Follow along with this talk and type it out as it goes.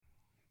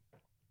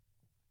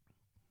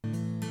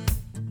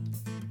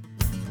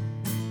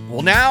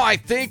Well, now I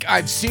think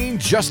I've seen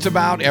just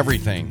about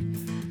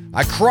everything.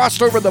 I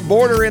crossed over the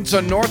border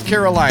into North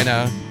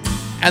Carolina,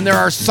 and there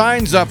are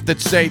signs up that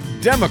say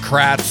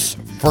Democrats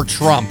for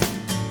Trump.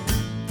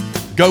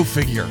 Go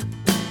figure.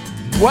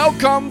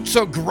 Welcome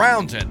to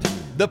Grounded,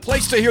 the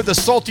place to hear the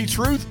salty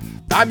truth.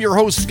 I'm your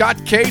host, Scott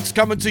Cates,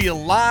 coming to you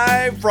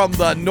live from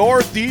the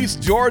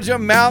Northeast Georgia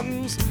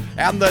mountains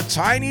and the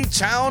tiny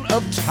town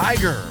of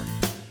Tiger,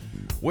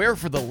 where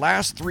for the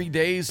last 3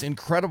 days,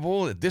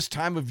 incredible at this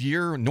time of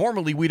year,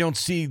 normally we don't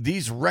see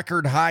these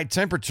record high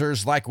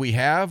temperatures like we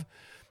have,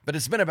 but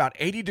it's been about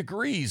 80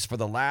 degrees for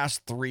the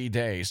last 3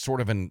 days,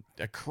 sort of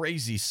a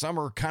crazy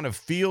summer kind of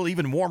feel,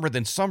 even warmer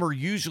than summer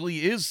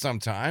usually is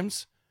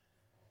sometimes.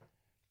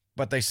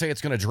 But they say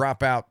it's going to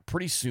drop out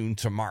pretty soon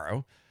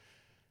tomorrow.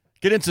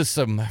 Get into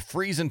some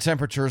freezing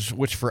temperatures,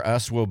 which for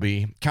us will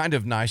be kind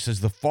of nice as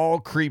the fall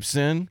creeps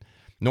in.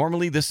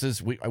 Normally, this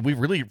is,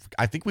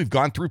 I think we've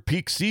gone through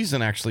peak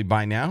season actually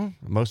by now.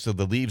 Most of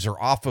the leaves are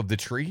off of the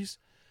trees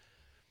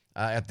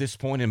at this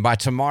point. And by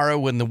tomorrow,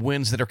 when the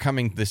winds that are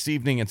coming this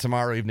evening and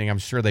tomorrow evening, I'm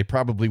sure they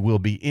probably will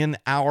be in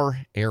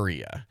our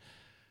area.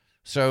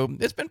 So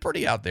it's been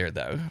pretty out there,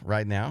 though,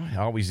 right now. It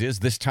always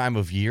is this time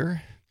of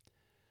year.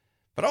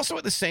 But also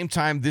at the same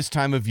time, this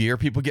time of year,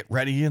 people get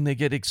ready and they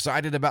get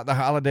excited about the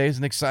holidays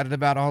and excited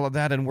about all of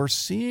that. And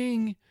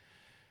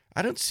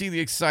I don't see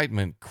the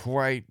excitement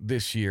quite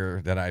this year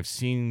that I've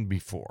seen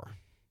before.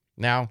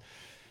 Now,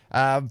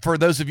 for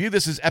those of you,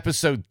 this is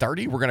episode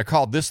 30. We're going to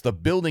call this the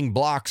Building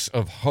Blocks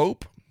of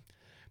Hope.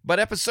 But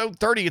episode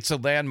 30, it's a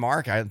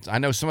landmark. I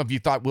know some of you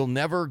thought we'll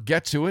never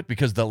get to it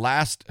because the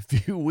last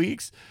few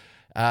weeks,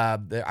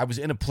 I was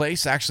in a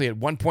place actually at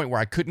one point where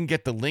I couldn't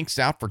get the links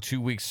out for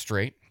 2 weeks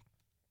straight.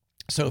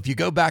 So if you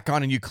go back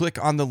on and you click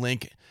on the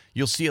link,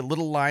 you'll see a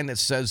little line that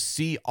says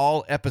see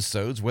all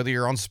episodes, whether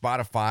you're on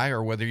Spotify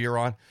or whether you're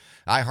on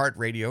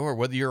iHeartRadio or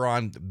whether you're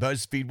on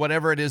BuzzFeed,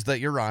 whatever it is that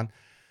you're on.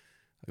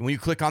 When you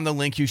click on the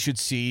link, you should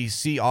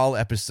see all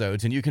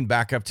episodes, and you can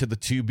back up to the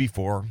two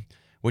before,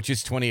 which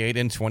is 28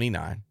 and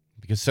 29,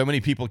 because so many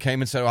people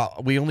came and said,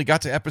 well, we only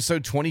got to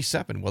episode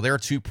 27. Well, there are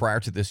two prior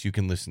to this you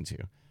can listen to.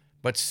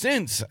 But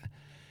since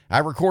I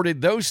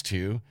recorded those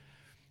two,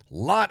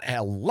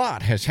 a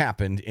lot has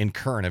happened in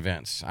current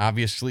events.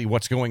 Obviously,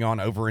 what's going on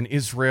over in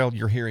Israel,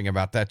 you're hearing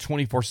about that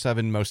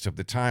 24/7 most of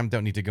the time.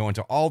 Don't need to go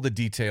into all the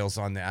details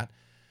on that,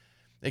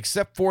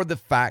 except for the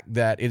fact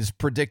that it is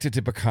predicted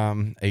to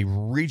become a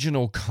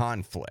regional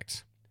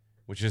conflict,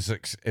 which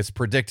is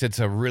predicted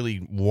to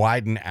really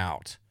widen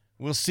out.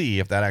 We'll see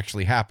if that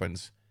actually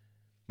happens.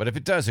 But if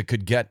it does, it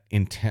could get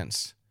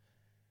intense.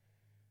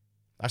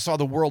 I saw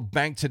the World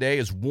Bank today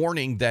is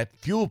warning that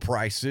fuel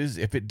prices,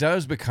 if it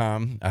does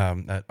become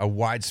a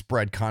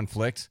widespread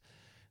conflict,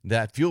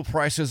 that fuel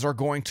prices are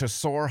going to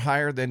soar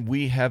higher than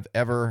we have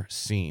ever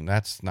seen.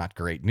 That's not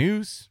great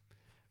news.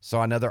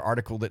 Saw another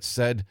article that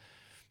said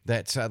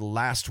that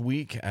last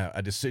week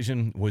a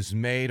decision was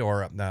made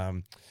or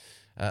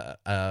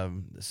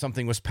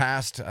something was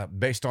passed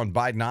based on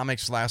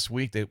Bidenomics last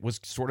week that was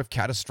sort of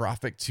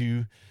catastrophic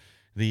to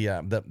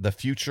the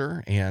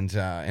future and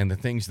the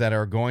things that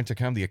are going to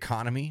come, the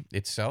economy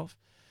itself.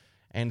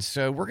 And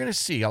so we're going to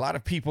see a lot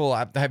of people.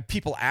 I have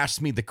people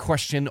ask me the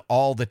question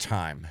all the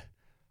time: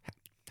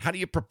 how do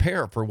you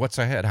prepare for what's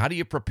ahead? How do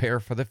you prepare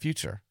for the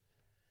future?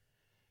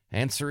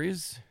 Answer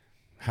is,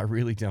 I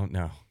really don't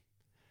know.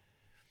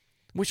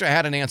 Wish I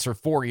had an answer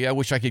for you. I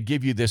wish I could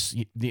give you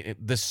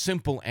the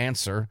simple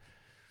answer,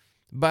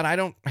 but I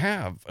don't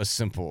have a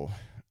simple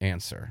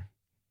answer.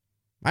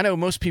 I know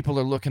most people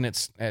are looking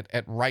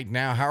at right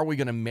now, how are we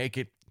going to make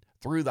it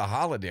through the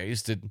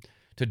holidays to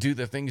do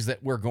the things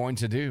that we're going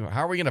to do?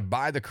 How are we going to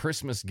buy the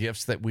Christmas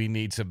gifts that we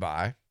need to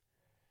buy?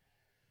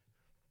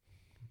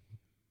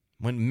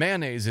 When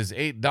mayonnaise is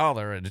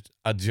 $8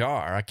 a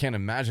jar, I can't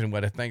imagine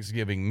what a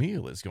Thanksgiving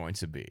meal is going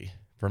to be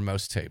for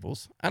most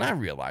tables. And I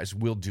realize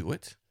we'll do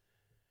it.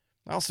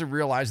 I also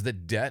realize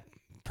that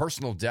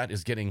personal debt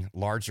is getting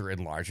larger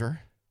and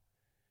larger.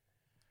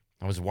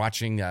 I was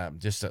watching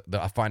just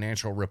a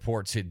financial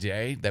report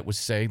today that was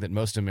saying that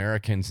most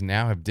Americans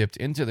now have dipped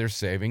into their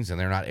savings and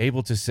they're not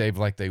able to save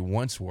like they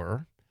once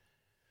were,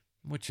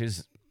 which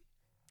is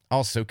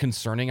also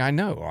concerning, I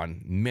know,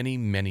 on many,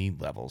 many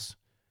levels.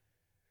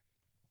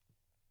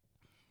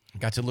 I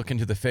got to look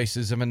into the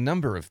faces of a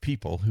number of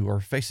people who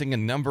are facing a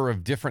number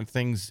of different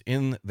things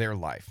in their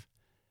life.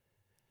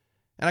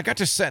 And I got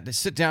to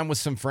sit down with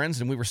some friends,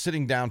 and we were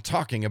sitting down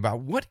talking about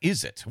what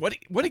is it?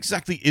 What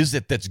exactly is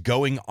it that's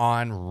going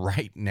on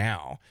right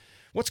now?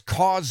 What's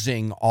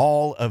causing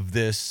all of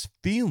this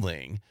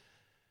feeling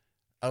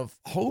of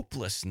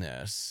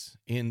hopelessness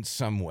in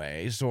some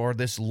ways, or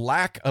this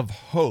lack of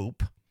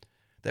hope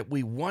that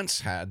we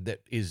once had that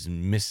is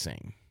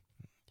missing?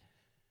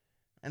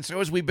 And so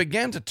as we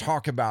began to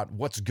talk about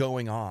what's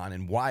going on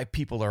and why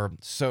people are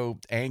so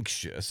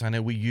anxious, I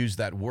know we use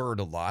that word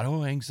a lot.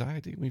 Oh,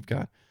 anxiety,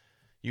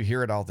 you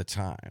hear it all the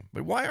time.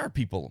 But why are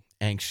people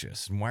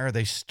anxious? And why are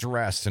they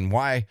stressed? And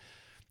why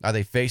are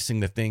they facing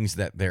the things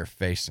that they're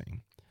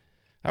facing?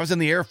 I was in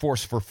the Air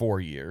Force for 4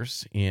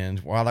 years, and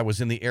while I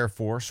was in the Air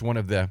Force, one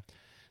of the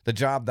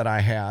job that I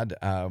had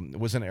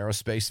was an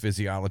aerospace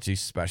physiology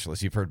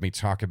specialist. You've heard me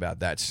talk about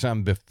that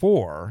some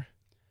before.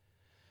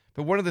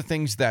 But one of the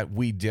things that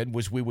we did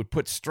was we would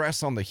put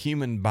stress on the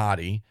human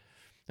body,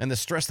 and the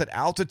stress that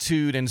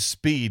altitude and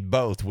speed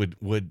both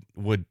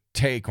would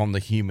take on the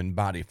human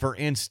body. For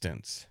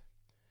instance,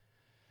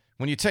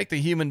 when you take the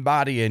human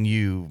body and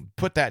you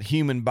put that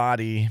human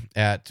body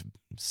at,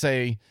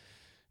 say,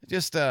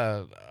 just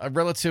a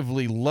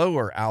relatively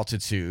lower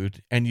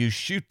altitude, and you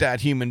shoot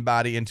that human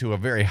body into a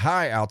very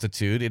high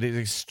altitude, it is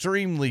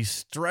extremely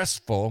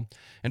stressful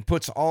and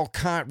wreaks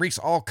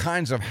all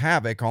kinds of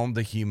havoc on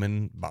the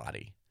human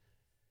body.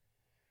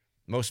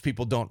 Most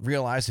people don't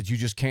realize that you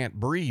just can't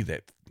breathe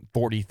at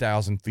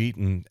 40,000 feet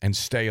and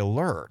stay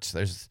alert.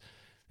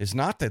 It's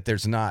not that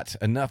there's not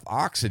enough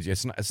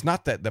oxygen. It's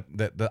not that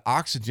the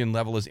oxygen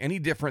level is any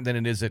different than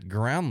it is at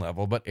ground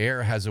level, but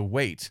air has a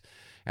weight.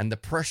 And the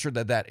pressure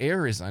that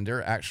air is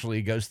under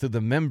actually goes through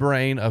the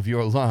membrane of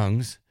your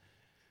lungs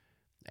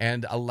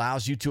and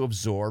allows you to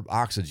absorb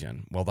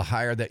oxygen. Well, the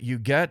higher that you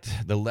get,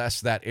 the less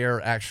that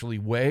air actually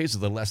weighs,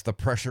 the less the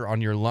pressure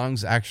on your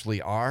lungs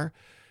actually are.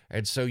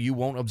 And so you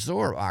won't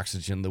absorb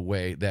oxygen the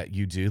way that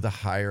you do the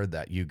higher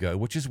that you go,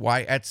 which is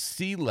why at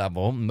sea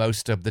level,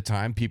 most of the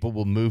time, people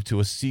will move to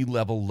a sea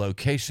level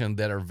location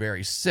that are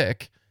very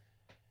sick,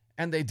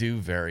 and they do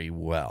very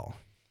well.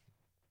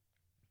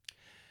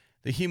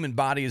 The human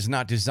body is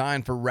not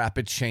designed for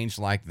rapid change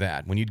like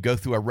that. When you go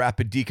through a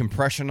rapid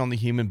decompression on the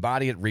human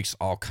body, it wreaks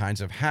all kinds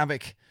of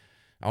havoc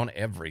on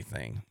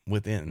everything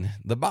within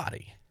the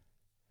body.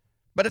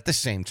 But at the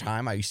same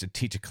time, I used to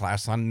teach a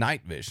class on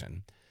night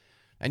vision.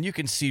 And you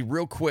can see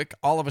real quick,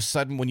 all of a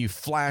sudden, when you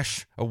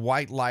flash a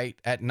white light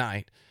at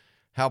night,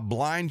 how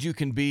blind you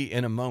can be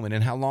in a moment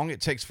and how long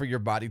it takes for your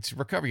body to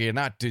recover. You're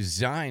not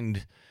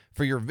designed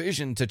for your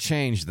vision to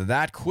change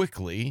that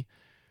quickly,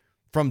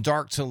 from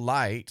dark to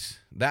light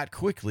that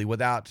quickly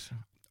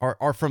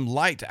or from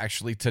light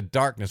actually to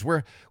darkness.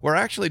 We're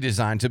actually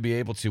designed to be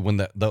able to, when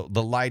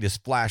the light is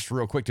flashed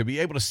real quick, to be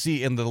able to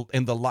see in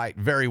the light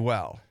very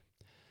well.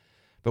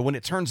 But when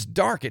it turns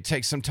dark, it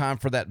takes some time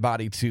for that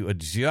body to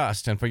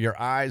adjust and for your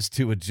eyes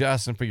to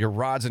adjust and for your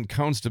rods and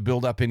cones to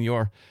build up in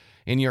your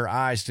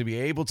eyes to be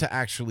able to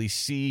actually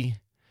see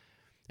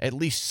at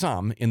least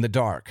some in the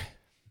dark.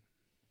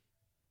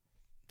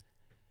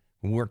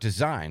 We're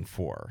designed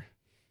for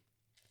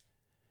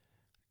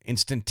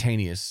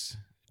instantaneous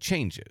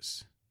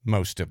changes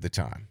most of the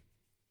time.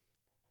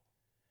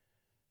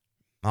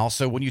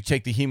 Also, when you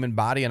take the human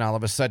body and all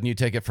of a sudden you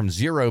take it from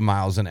 0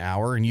 miles an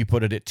hour and you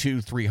put it at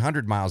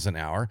 200-300 miles an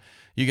hour,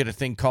 you get a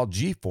thing called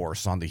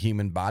G-force on the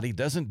human body.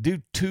 Doesn't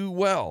do too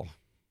well.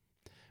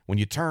 When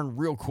you turn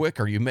real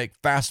quick or you make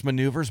fast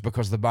maneuvers,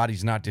 because the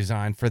body's not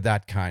designed for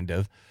that kind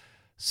of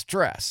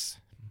stress.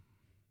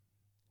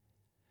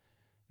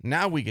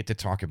 Now we get to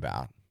talk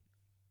about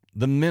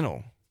the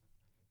mental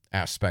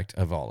aspect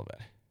of all of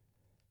it.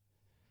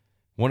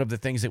 One of the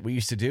things that we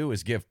used to do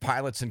is give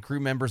pilots and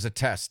crew members a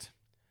test.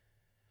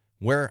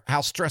 How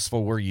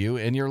stressful were you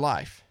in your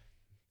life?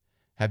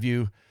 Have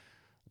you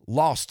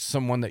lost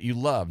someone that you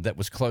loved that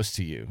was close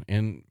to you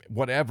in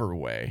whatever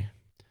way?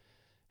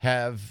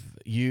 Have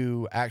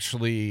you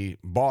actually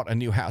bought a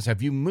new house?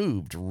 Have you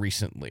moved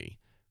recently?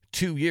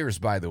 2 years,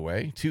 by the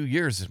way. 2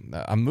 years,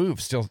 a move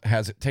still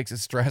takes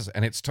its stress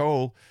and its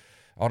toll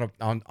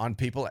on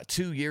people at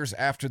 2 years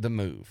after the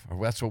move.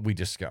 That's what we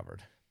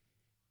discovered.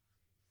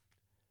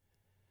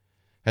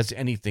 Has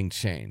anything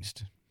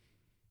changed?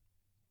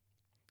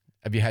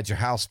 Have you had your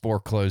house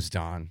foreclosed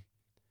on?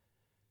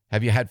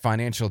 Have you had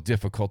financial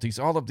difficulties?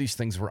 All of these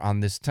things were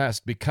on this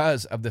test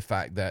because of the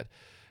fact that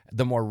at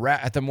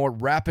the more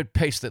rapid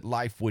pace that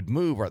life would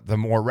move, or the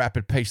more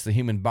rapid pace the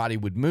human body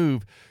would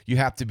move, you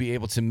have to be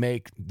able to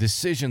make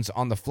decisions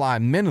on the fly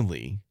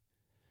mentally.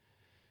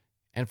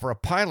 And for a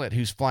pilot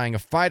who's flying a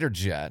fighter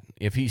jet,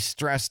 if he's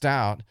stressed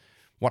out,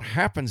 what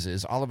happens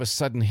is all of a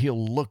sudden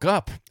he'll look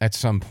up at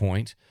some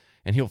point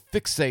and he'll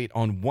fixate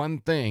on one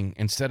thing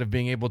instead of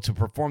being able to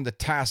perform the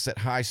tasks at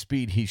high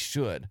speed he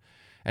should.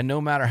 And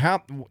no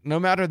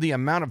matter the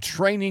amount of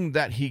training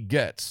that he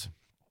gets,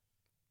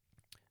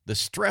 the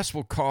stress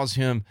will cause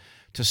him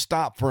to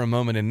stop for a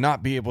moment and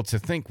not be able to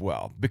think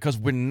well, because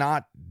we're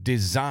not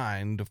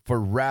designed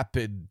for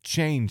rapid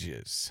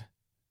changes.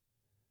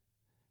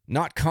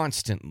 Not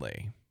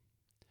constantly.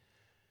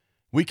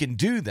 We can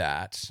do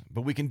that,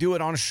 but we can do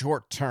it on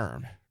short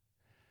term.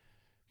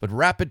 But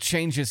rapid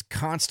changes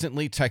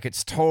constantly take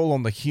its toll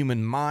on the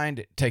human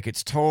mind, take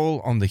its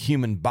toll on the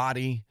human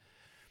body.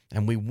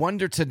 And we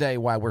wonder today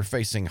why we're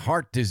facing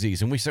heart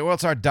disease. And we say, well,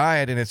 it's our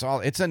diet and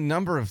it's a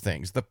number of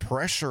things. The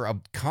pressure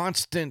of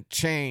constant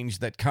change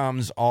that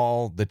comes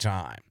all the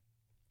time.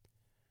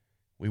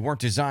 We weren't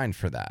designed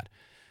for that.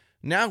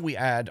 Now we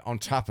add on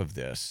top of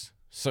this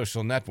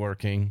social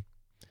networking,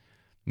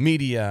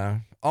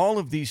 media, all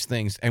of these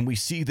things, and we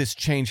see this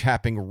change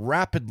happening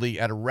rapidly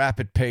at a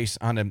rapid pace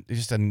on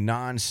just a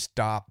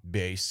nonstop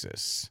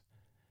basis.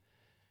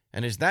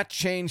 And as that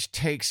change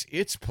takes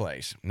its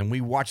place, and we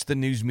watch the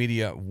news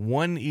media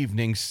one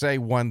evening say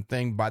one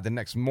thing, by the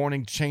next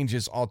morning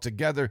changes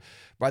altogether,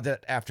 by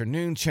that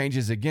afternoon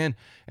changes again,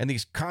 and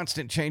these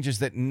constant changes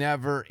that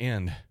never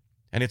end.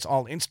 And it's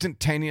all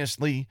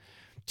instantaneously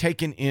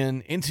taken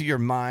into your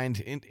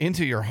mind,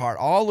 into your heart.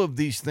 All of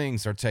these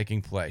things are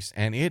taking place,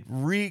 and it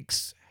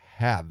wreaks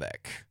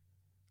havoc.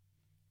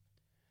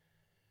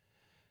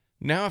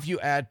 Now, if you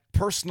add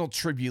personal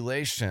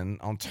tribulation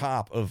on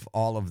top of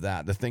all of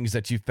that, the things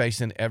that you face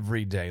in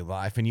everyday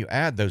life, and you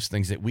add those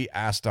things that we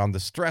asked on the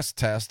stress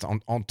test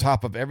on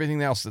top of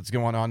everything else that's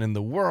going on in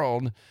the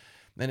world,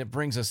 then it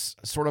brings us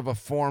sort of a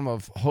form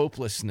of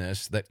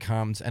hopelessness that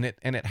comes, and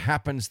it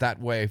happens that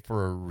way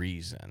for a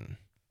reason.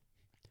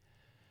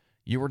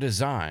 You were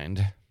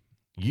designed,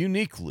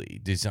 uniquely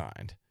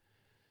designed,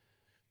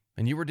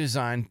 and you were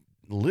designed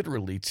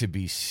literally to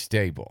be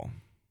stable.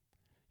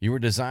 You were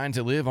designed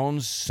to live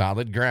on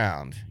solid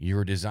ground. You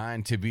were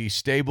designed to be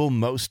stable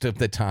most of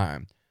the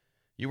time.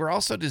 You were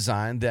also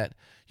designed that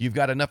you've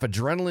got enough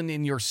adrenaline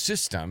in your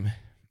system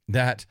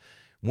that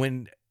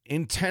when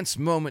intense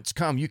moments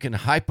come, you can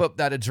hype up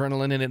that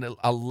adrenaline, and it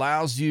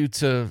allows you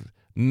to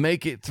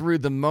make it through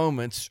the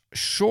moments,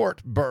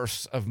 short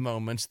bursts of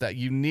moments that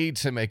you need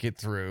to make it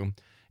through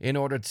in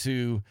order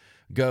to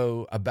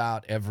go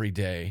about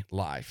everyday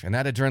life. And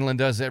that adrenaline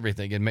does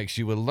everything. It makes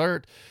you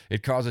alert.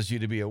 It causes you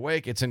to be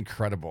awake. It's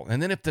incredible.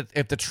 And then if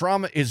the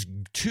trauma is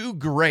too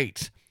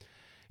great,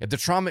 on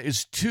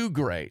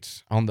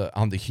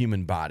the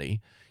human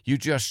body, you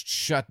just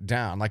shut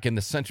down. Like in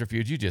the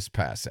centrifuge, you just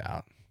pass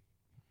out.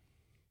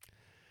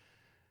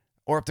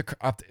 Or if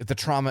the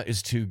trauma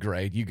is too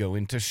great, you go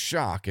into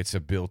shock. It's a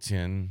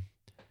built-in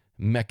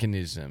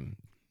mechanism,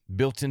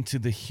 built into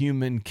the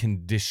human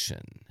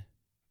condition.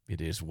 It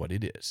is what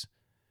it is.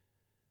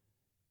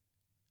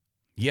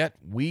 Yet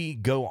we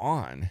go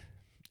on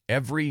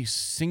every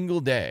single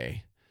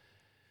day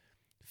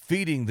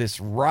feeding this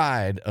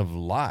ride of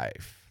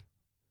life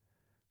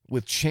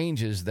with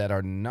changes that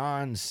are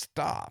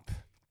nonstop.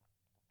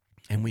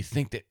 And we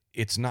think that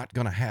it's not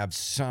going to have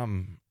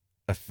some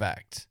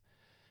effect.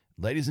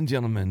 Ladies and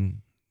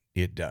gentlemen,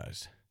 it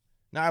does.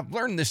 Now, I've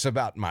learned this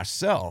about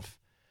myself.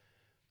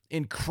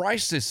 In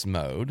crisis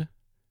mode,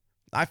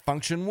 I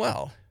function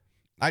well.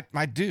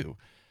 I do.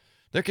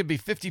 There could be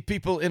 50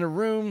 people in a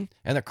room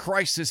and a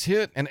crisis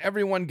hit and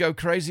everyone go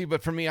crazy.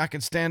 But for me, I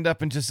can stand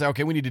up and just say,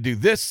 okay, we need to do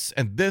this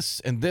and this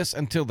and this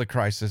until the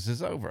crisis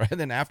is over. And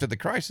then after the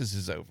crisis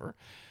is over,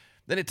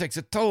 then it takes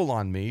a toll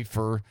on me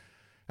for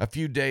a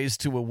few days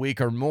to a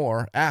week or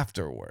more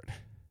afterward.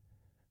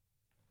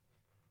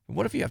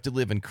 What if you have to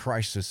live in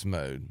crisis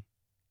mode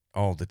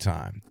all the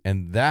time?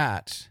 And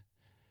that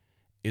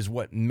is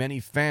what many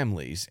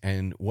families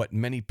and what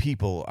many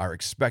people are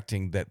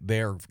expecting that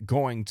they're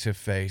going to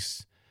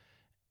face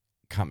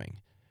coming,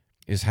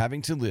 is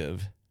having to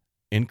live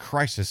in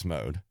crisis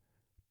mode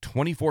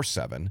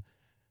 24/7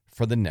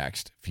 for the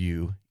next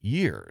few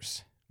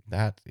years.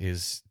 That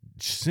is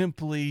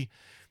simply,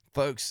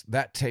 folks,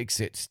 that takes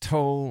its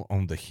toll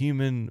on the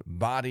human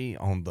body,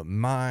 on the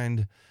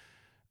mind,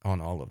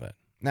 on all of it.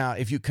 Now,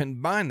 if you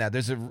combine that,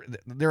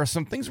 there are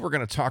some things we're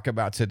going to talk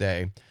about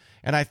today.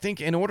 And I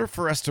think in order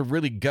for us to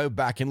really go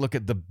back and look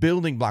at the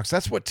building blocks,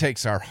 that's what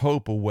takes our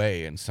hope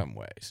away in some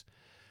ways.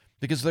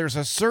 Because there's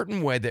a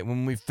certain way that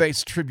when we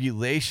face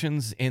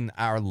tribulations in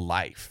our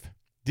life,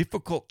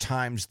 difficult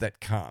times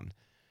that come,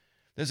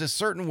 there's a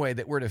certain way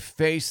that we're to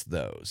face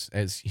those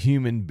as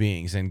human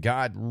beings. And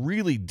God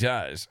really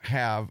does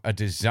have a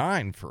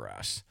design for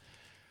us.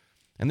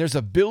 And there's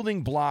a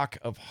building block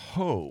of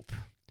hope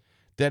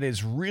that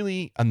is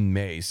really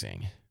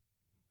amazing.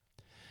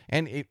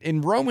 And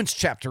in Romans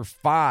chapter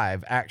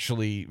 5,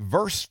 actually,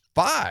 verse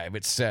 5,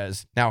 it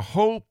says, now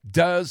hope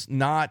does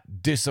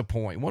not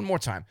disappoint. One more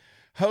time.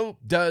 Hope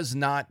does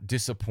not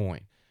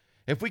disappoint.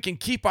 If we can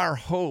keep our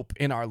hope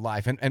in our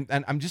life, and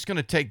I'm just going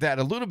to take that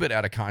a little bit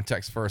out of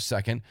context for a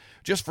second,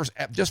 just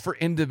for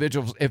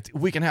individuals, if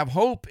we can have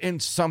hope in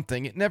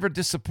something, it never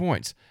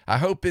disappoints. I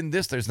hope in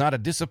this, there's not a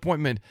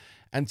disappointment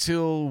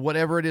until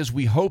whatever it is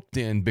we hoped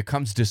in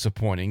becomes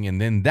disappointing,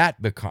 and then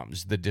that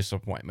becomes the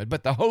disappointment.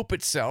 But the hope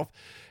itself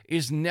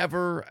is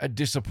never a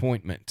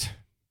disappointment.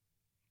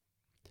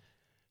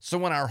 So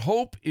when our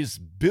hope is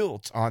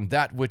built on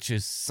that which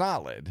is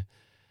solid,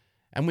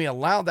 and we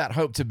allow that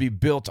hope to be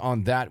built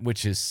on that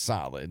which is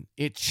solid,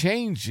 it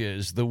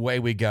changes the way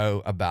we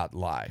go about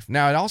life.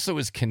 Now, it also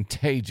is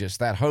contagious.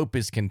 That hope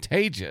is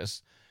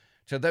contagious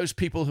to those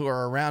people who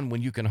are around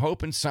when you can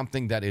hope in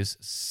something that is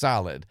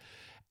solid.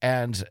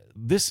 And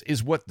this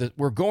is what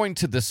we're going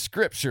to the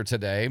scripture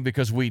today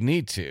because we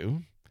need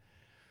to.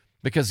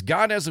 Because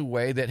God has a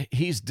way that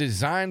he's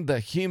designed the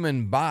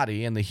human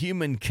body and the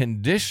human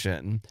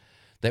condition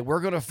that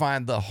we're going to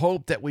find the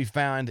hope that we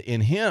found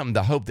in him,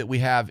 the hope that we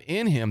have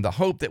in him, the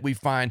hope that we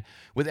find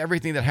with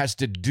everything that has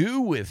to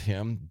do with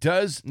him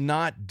does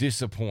not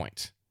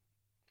disappoint.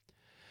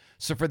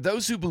 So for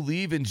those who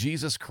believe in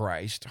Jesus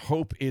Christ,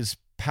 hope is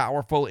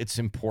powerful, it's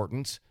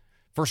important.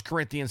 1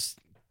 Corinthians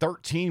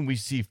 13, we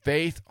see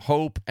faith,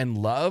 hope, and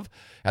love.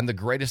 And the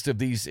greatest of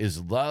these is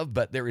love,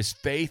 but there is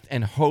faith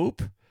and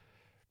hope.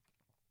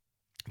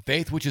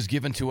 Faith, which is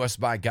given to us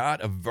by God,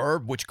 a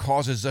verb which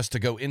causes us to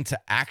go into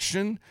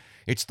action.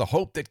 It's the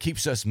hope that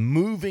keeps us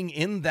moving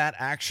in that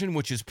action,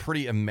 which is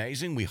pretty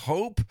amazing. We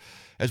hope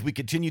as we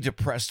continue to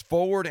press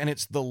forward, and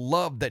it's the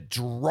love that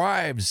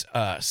drives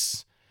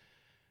us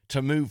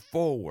to move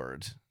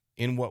forward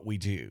in what we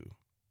do.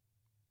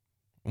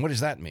 And what does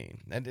that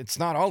mean? And it's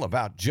not all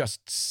about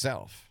just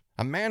self.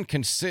 A man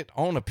can sit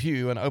on a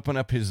pew and open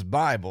up his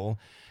Bible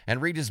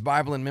and read his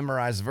Bible and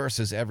memorize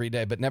verses every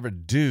day, but never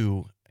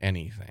do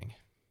anything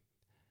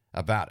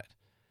about it.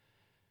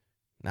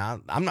 Now,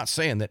 I'm not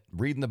saying that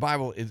reading the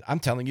Bible I'm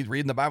telling you,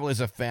 reading the Bible is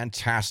a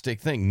fantastic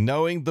thing.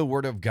 Knowing the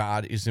Word of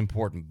God is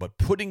important, but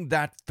putting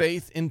that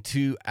faith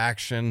into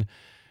action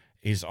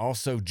is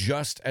also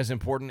just as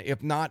important,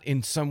 if not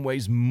in some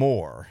ways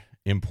more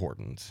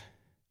important.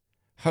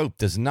 Hope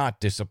does not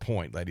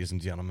disappoint, ladies and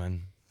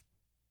gentlemen,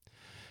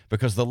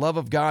 because the love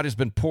of God has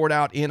been poured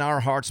out in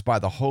our hearts by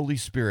the Holy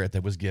Spirit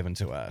that was given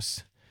to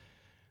us.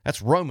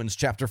 That's Romans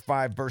chapter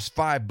 5, verse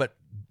 5. But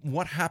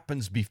what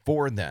happens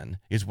before then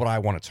is what I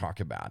want to talk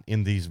about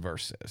in these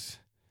verses.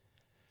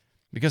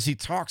 Because he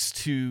talks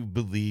to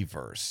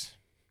believers.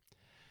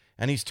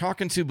 And he's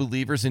talking to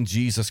believers in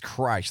Jesus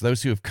Christ,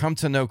 those who have come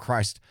to know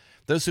Christ,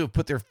 those who have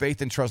put their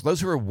faith and trust,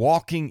 those who are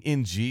walking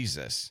in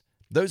Jesus,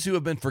 those who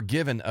have been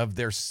forgiven of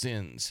their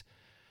sins.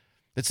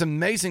 It's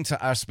amazing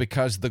to us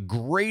because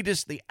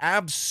the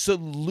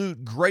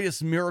absolute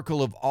greatest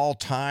miracle of all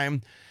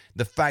time,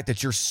 the fact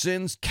that your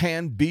sins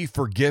can be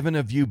forgiven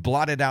of you,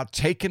 blotted out,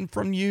 taken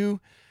from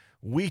you,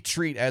 we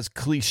treat as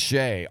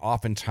cliche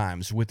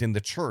oftentimes within the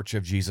church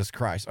of Jesus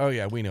Christ. Oh,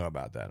 yeah, we know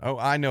about that. Oh,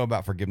 I know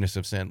about forgiveness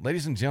of sin.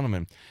 Ladies and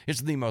gentlemen,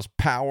 it's the most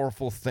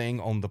powerful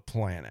thing on the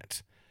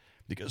planet.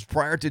 Because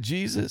prior to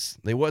Jesus,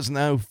 there was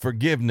no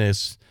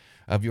forgiveness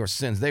of your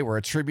sins. They were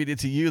attributed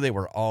to you. They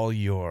were all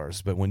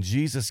yours. But when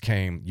Jesus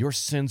came, your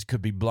sins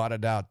could be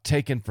blotted out,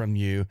 taken from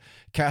you,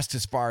 cast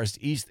as far as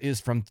east is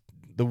from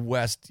the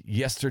west,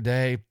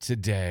 yesterday,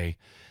 today,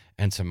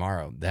 and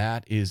tomorrow.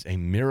 That is a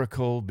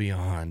miracle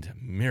beyond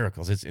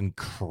miracles. It's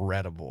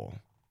incredible.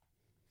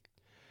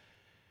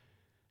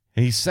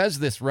 And he says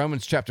this,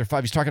 Romans chapter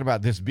 5, he's talking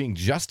about this being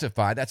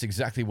justified. That's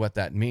exactly what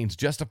that means.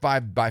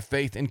 Justified by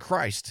faith in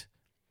Christ.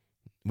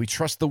 We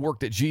trust the work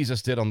that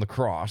Jesus did on the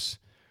cross.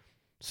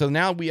 So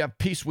now we have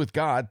peace with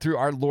God through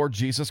our Lord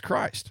Jesus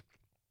Christ,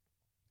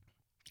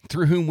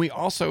 through whom we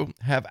also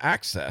have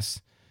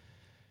access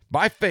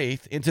by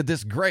faith into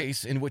this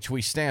grace in which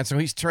we stand. So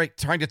he's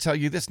trying to tell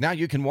you this. Now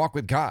you can walk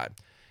with God,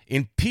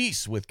 in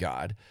peace with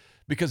God,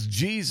 because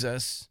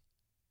Jesus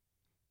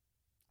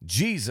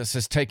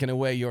has taken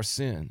away your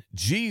sin.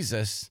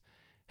 Jesus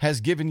has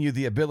given you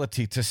the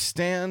ability to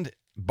stand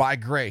by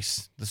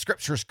grace. The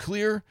scripture is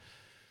clear.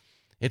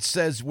 It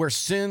says, where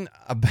sin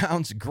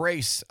abounds,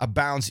 grace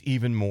abounds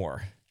even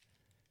more.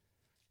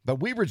 But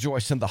we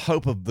rejoice in the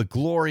hope of the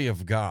glory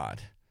of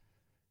God.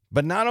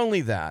 But not only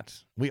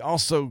that, we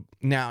also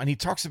now, and he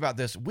talks about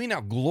this, we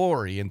now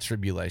glory in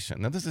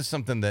tribulation. Now, this is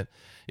something that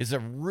is a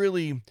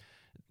really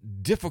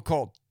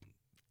difficult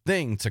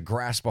thing to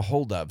grasp a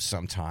hold of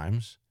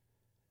sometimes.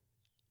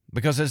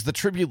 Because as the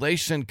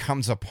tribulation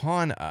comes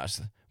upon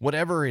us,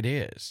 whatever it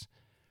is,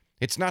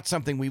 it's not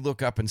something we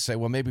look up and say,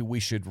 well, maybe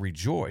we should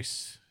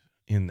rejoice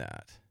in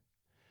that.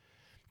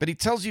 But he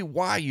tells you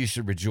why you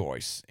should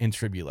rejoice in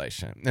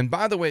tribulation. And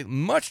by the way,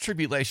 much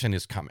tribulation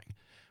is coming.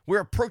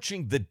 We're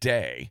approaching the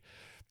day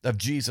of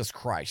Jesus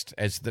Christ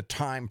as the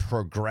time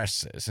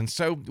progresses. And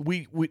so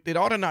it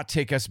ought to not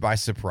take us by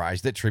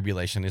surprise that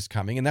tribulation is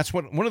coming. And that's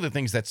one of the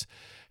things that's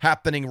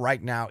happening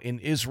right now in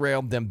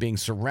Israel, them being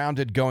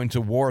surrounded, going to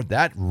war.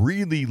 That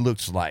really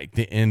looks like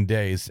the end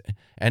days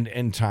and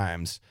end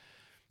times.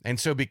 And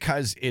so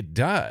because it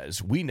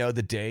does, we know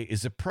the day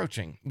is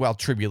approaching. Well,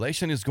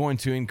 tribulation is going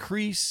to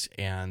increase,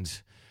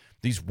 and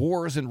these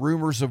wars and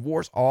rumors of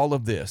wars, all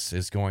of this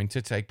is going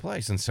to take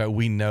place. And so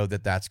we know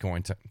that that's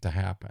going to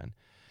happen.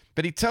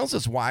 But he tells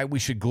us why we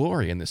should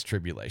glory in this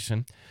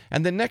tribulation.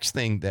 And the next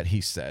thing that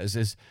he says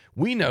is,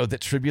 we know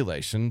that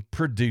tribulation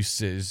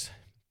produces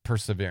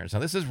perseverance. Now,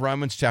 this is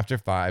Romans chapter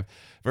 5,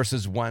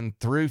 verses 1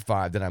 through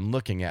 5 that I'm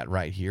looking at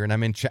right here. And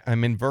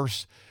I'm in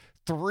verse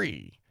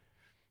 3.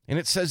 And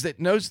it says that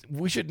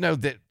we should know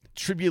that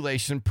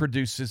tribulation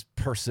produces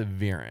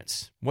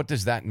perseverance. What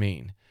does that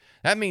mean?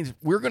 That means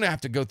we're going to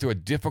have to go through a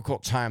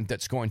difficult time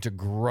that's going to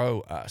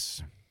grow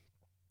us.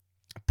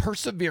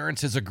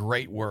 Perseverance is a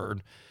great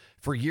word.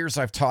 For years,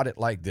 I've taught it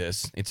like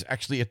this. It's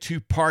actually a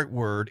two-part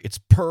word. It's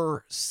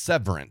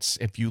perseverance,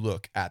 if you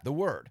look at the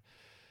word.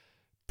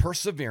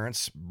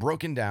 Perseverance,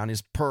 broken down,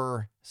 is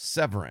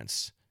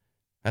perseverance.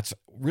 That's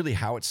really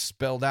how it's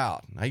spelled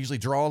out. I usually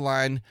draw a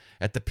line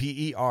at the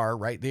P-E-R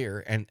right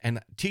there and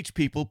teach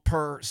people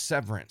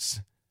perseverance.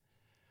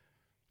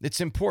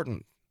 It's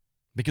important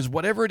because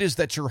whatever it is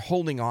that you're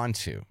holding on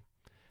to,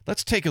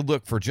 let's take a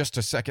look for just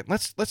a second.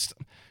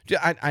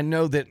 I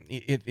know that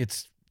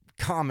it's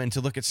common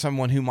to look at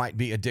someone who might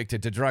be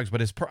addicted to drugs,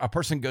 but as a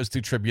person goes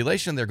through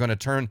tribulation, they're going to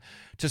turn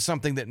to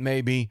something that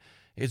maybe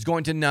is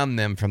going to numb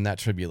them from that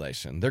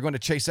tribulation. They're going to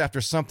chase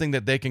after something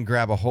that they can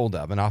grab a hold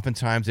of, and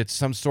oftentimes it's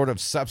some sort of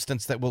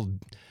substance that will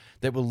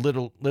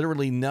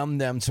literally numb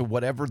them to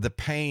whatever the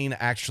pain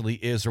actually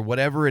is or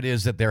whatever it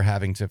is that they're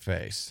having to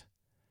face.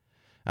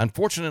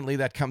 Unfortunately,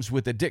 that comes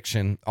with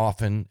addiction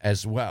often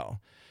as well.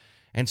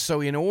 And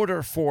so in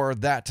order for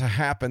that to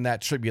happen,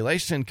 that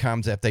tribulation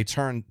comes, if they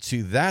turn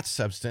to that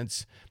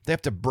substance, they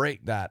have to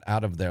break that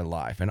out of their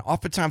life. And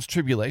oftentimes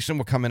tribulation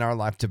will come in our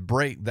life to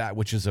break that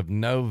which is of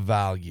no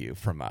value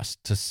from us,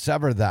 to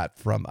sever that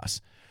from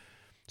us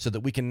so that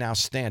we can now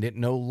stand. It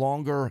no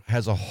longer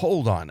has a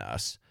hold on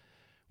us.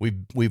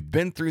 We've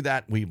been through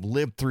that, we've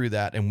lived through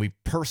that, and we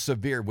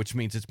persevered, which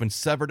means it's been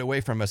severed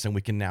away from us, and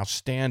we can now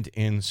stand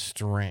in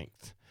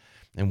strength.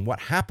 And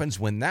what happens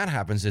when that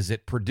happens is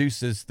it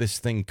produces this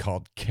thing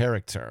called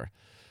character.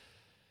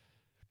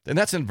 And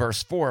that's in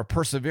verse 4,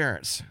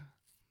 perseverance.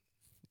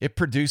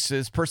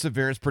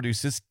 Perseverance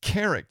produces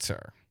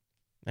character.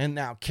 And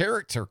now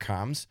character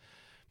comes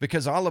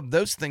because all of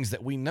those things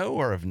that we know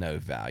are of no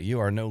value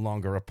are no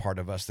longer a part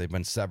of us. They've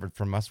been severed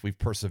from us. We've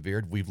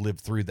persevered. We've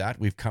lived through that.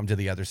 We've come to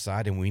the other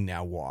side, and we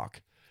now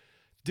walk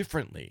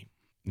differently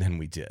than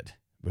we did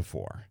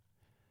before.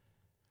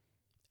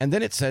 And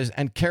then it says,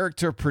 and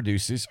character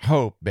produces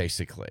hope,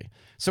 basically.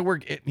 So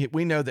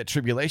we know that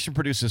tribulation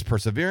produces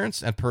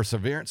perseverance, and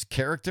perseverance,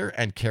 character,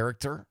 and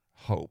character,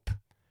 hope.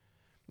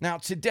 Now,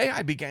 today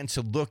I began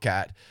to look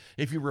at,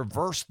 if you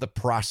reverse the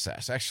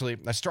process, actually,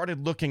 I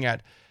started looking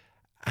at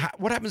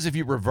what happens if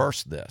you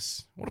reverse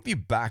this? What if you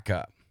back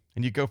up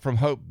and you go from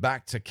hope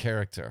back to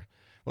character?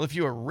 Well, if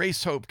you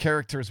erase hope,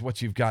 character is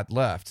what you've got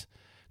left.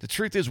 The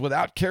truth is,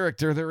 without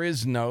character, there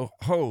is no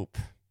hope.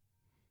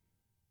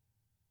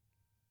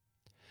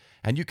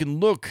 And you can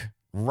look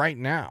right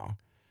now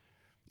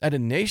at a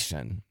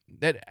nation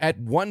that at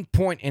one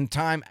point in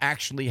time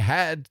actually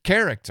had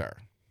character,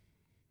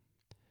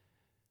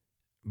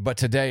 but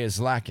today is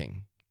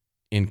lacking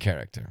in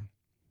character.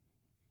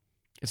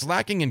 It's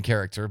lacking in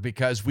character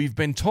because we've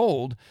been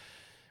told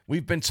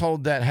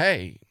that,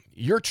 hey,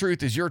 your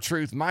truth is your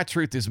truth, my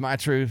truth is my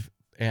truth,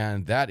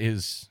 and that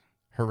is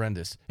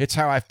horrendous. It's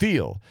how I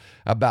feel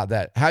about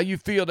that. How you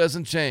feel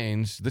doesn't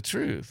change the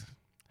truth.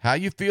 How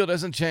you feel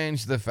doesn't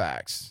change the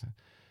facts.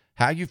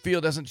 How you feel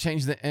doesn't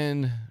change the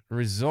end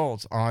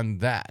result on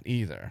that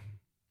either.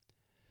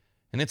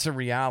 And it's a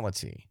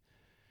reality.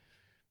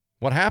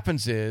 What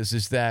happens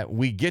is that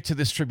we get to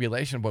this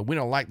tribulation, but we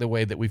don't like the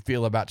way that we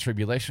feel about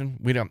tribulation.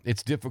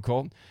 It's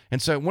difficult.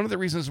 And so one of the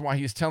reasons why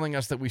he's telling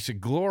us that we should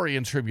glory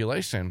in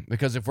tribulation,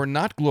 because if we're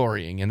not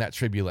glorying in that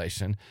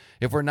tribulation,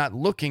 if we're not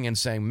looking and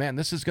saying, man,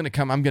 this is going to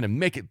come, I'm going to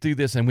make it through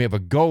this, and we have a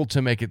goal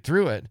to make it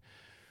through it,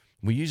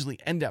 we usually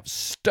end up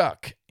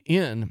stuck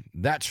in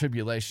that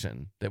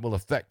tribulation that will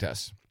affect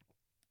us.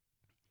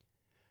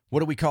 What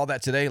do we call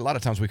that today? A lot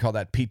of times we call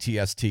that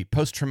PTSD,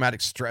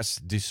 post-traumatic stress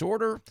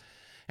disorder.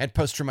 And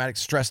post-traumatic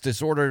stress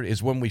disorder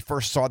is when we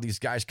first saw these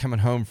guys coming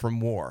home from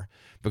war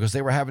because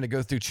they were having to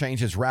go through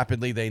changes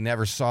rapidly they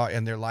never saw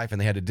in their life, and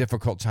they had a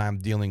difficult time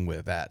dealing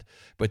with that.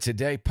 But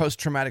today,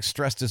 post-traumatic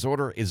stress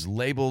disorder is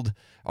labeled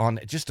on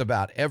just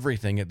about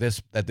everything at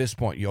this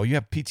point. You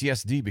have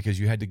PTSD because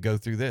you had to go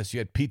through this. You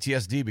had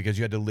PTSD because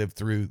you had to live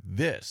through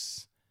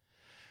this.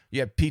 You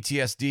had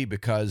PTSD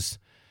because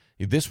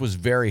this was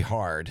very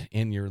hard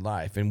in your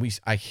life. And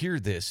I hear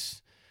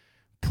this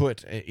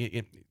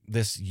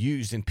this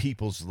used in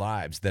people's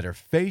lives that are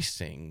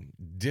facing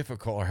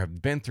difficult or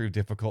have been through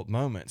difficult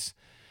moments.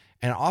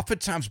 And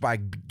oftentimes by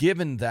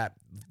given that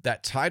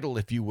title,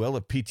 if you will,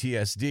 of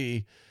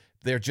PTSD,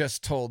 they're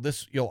just told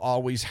this, you'll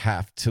always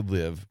have to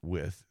live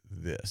with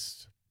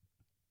this.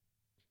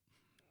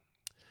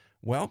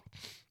 Well,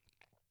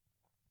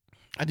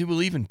 I do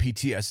believe in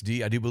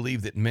PTSD. I do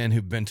believe that men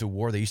who've been to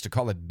war, they used to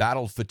call it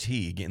battle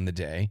fatigue in the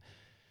day,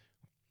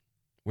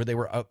 where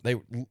they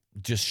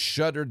just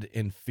shuddered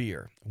in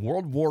fear.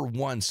 World War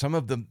I, some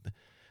of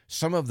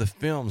the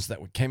films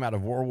that came out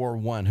of World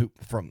War I,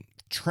 from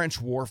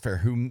trench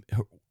warfare,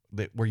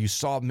 where you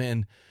saw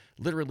men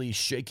literally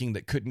shaking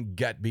that couldn't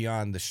get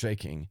beyond the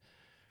shaking,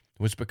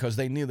 was because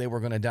they knew they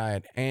were going to die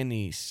at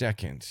any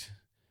second,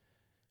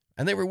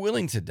 and they were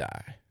willing to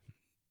die.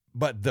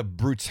 But the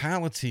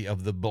brutality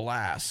of the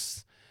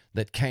blasts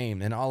that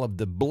came and all of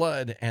the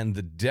blood and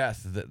the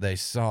death that they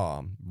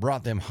saw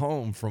brought them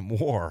home from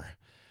war.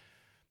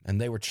 And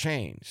they were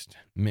changed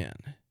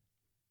men.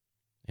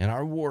 And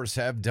our wars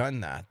have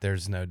done that,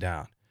 there's no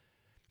doubt.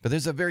 But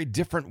there's a very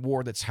different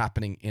war that's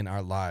happening in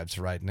our lives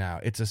right now.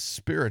 It's a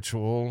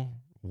spiritual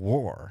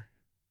war.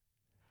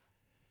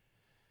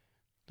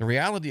 The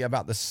reality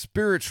about the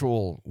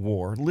spiritual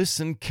war,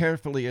 listen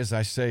carefully as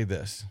I say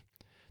this,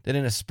 that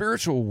in a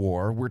spiritual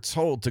war, we're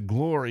told to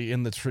glory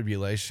in the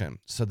tribulation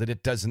so that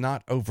it does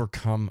not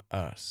overcome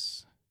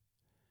us.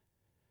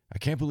 I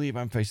can't believe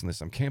I'm facing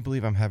this. I can't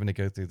believe I'm having to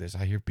go through this.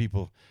 I hear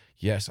people,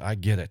 yes, I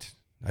get it.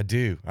 I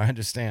do. I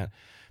understand.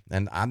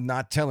 And I'm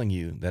not telling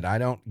you that I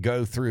don't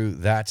go through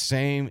that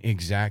same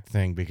exact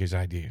thing, because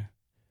I do.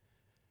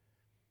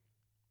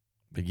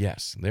 But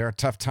yes, there are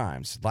tough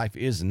times. Life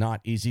is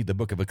not easy. The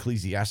book of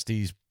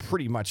Ecclesiastes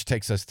pretty much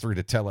takes us through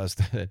to tell us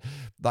that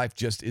life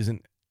just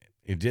isn't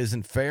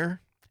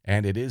fair,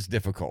 and it is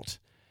difficult.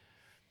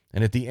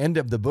 And at the end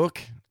of the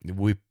book,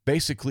 we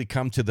basically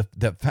come to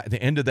the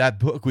end of that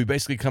book, we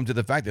basically come to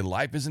the fact that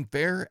life isn't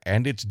fair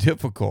and it's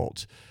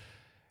difficult.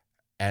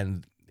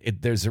 And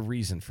there's a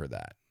reason for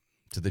that,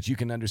 so that you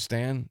can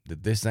understand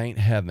that this ain't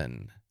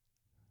heaven.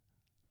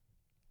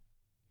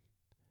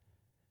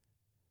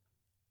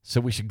 So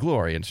we should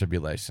glory in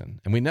tribulation.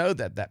 And we know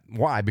that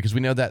why? Because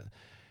we know that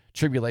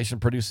tribulation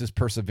produces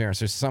perseverance.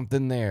 There's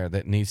something there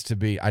that needs to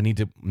be, I need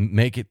to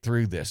make it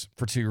through this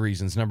for two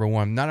reasons. Number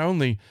one, not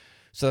only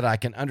so that I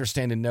can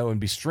understand and know and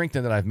be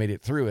strengthened that I've made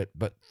it through it,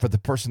 but for the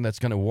person that's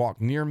going to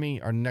walk near me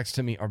or next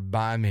to me or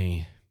by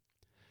me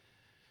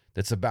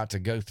that's about to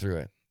go through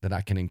it, that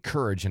I can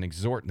encourage and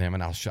exhort them.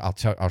 And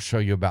I'll show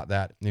you about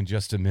that in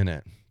just a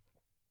minute.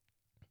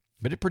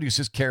 But it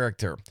produces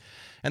character.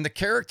 And the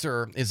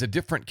character is a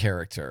different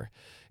character.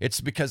 It's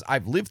because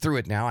I've lived through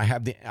it now. I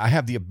have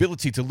the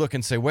ability to look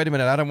and say, wait a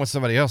minute, I don't want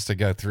somebody else to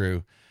go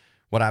through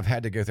what I've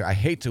had to go through. I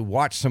hate to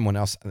watch someone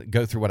else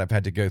go through what I've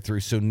had to go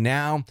through. So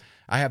now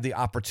I have the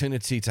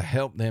opportunity to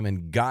help them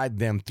and guide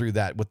them through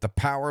that with the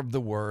power of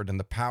the Word and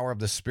the power of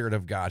the Spirit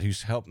of God,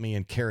 who's helped me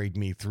and carried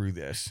me through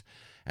this.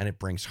 And it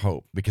brings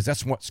hope, because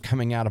that's what's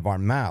coming out of our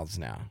mouths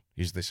now,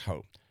 is this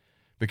hope.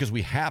 Because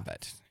we have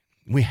it.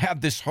 We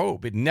have this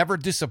hope. It never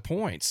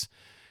disappoints.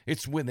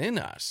 It's within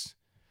us.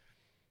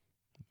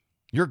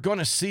 You're going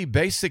to see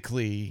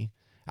basically,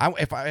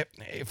 if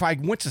I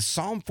went to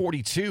Psalm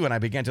 42 and I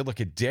began to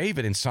look at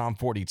David in Psalm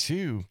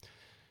 42,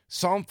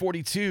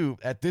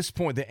 at this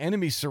point, the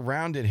enemy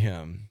surrounded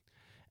him.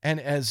 And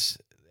as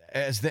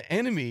the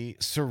enemy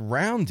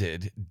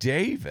surrounded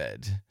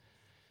David,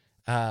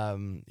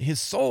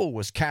 his soul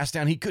was cast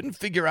down. He couldn't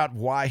figure out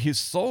why his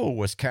soul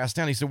was cast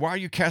down. He said, why are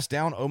you cast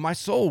down, O my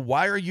soul?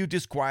 Why are you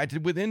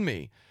disquieted within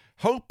me?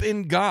 Hope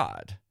in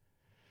God,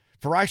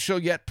 for I shall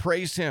yet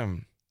praise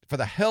him for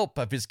the help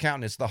of his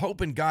countenance. The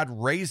hope in God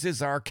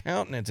raises our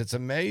countenance. It's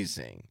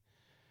amazing.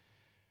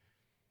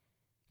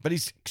 But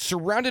he's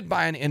surrounded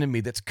by an enemy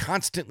that's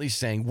constantly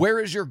saying, where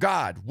is your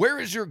God? Where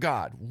is your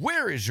God?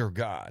 Where is your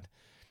God?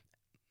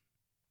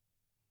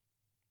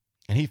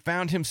 And he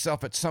found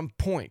himself at some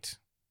point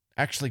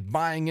actually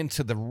buying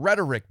into the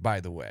rhetoric, by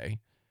the way,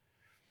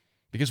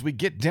 because we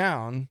get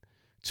down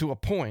to a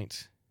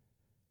point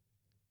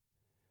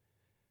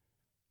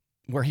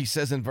where he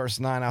says in verse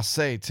 9, I'll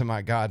say to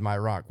my God, my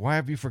rock, why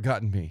have you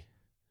forgotten me?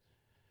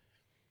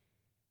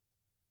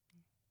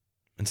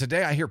 And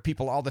today I hear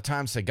people all the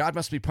time say, God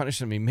must be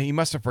punishing me. He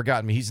must have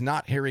forgotten me. He's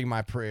not hearing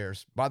my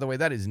prayers. By the way,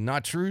 that is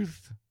not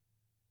truth.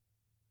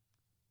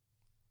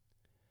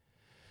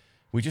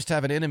 We just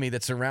have an enemy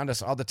that's around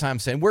us all the time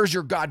saying, where's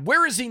your God?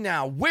 Where is he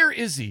now? Where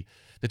is he?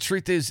 The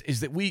truth is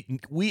that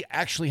we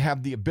actually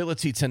have the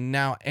ability to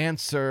now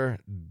answer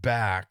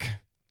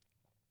back.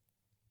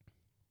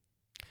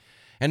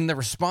 And the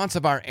response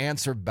of our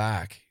answer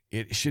back,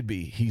 it should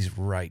be, he's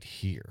right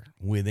here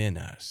within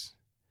us.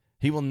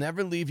 He will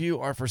never leave you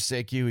or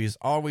forsake you. He's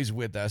always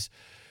with us.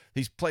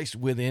 He's placed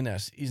within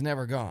us. He's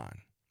never gone.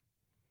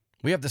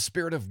 We have the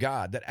Spirit of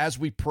God that as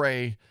we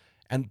pray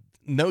and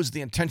knows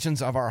the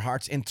intentions of our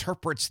hearts,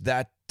 interprets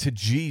that to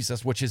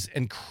Jesus, which is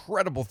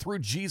incredible. Through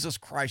Jesus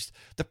Christ,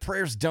 the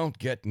prayers don't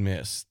get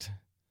missed.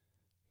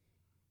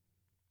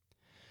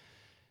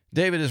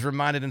 David is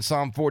reminded in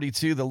Psalm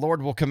 42, the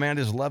Lord will command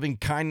his loving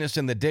kindness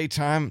in the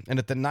daytime, and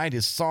at the night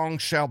his song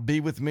shall be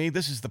with me.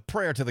 This is the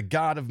prayer to the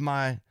God of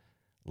my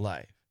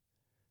life.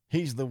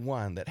 He's the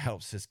one that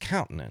helps his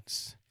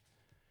countenance.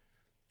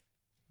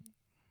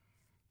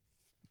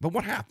 But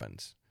what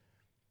happens?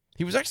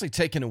 He was actually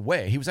taken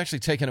away. He was actually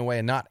taken away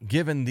and not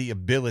given the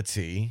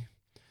ability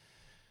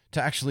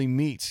to actually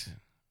meet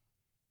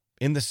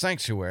in the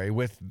sanctuary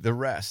with the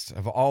rest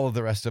of all of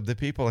the rest of the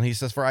people. And he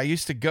says, for I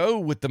used to go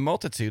with the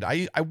multitude.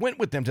 I went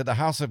with them to the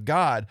house of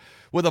God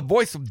with a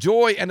voice of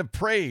joy and of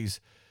praise,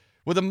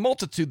 with a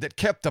multitude that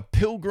kept a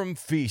pilgrim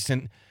feast.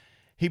 And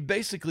he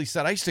basically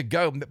said, I used to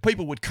go,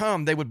 people would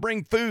come, they would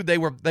bring food,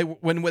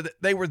 when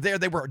they were there,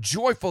 they were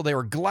joyful, they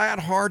were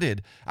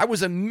glad-hearted. I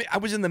was in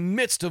the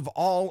midst of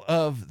all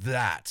of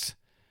that.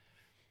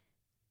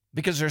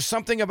 Because there's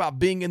something about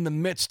being in the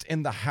midst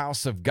in the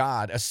house of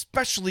God,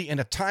 especially in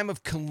a time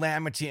of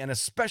calamity and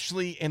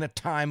especially in a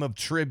time of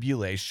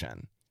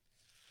tribulation.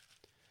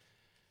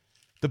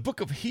 The book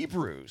of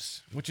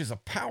Hebrews, which is a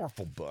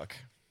powerful book,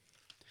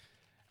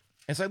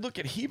 as I look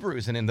at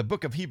Hebrews, and in the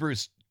book of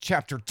Hebrews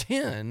chapter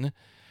 10,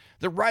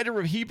 the writer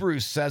of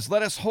Hebrews says,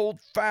 let us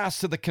hold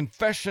fast to the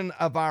confession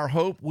of our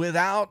hope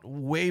without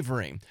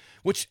wavering,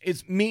 which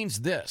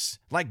means this.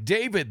 Like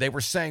David, they were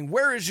saying,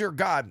 where is your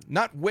God?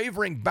 Not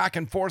wavering back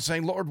and forth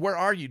saying, Lord, where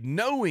are you?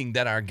 Knowing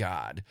that our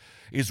God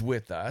is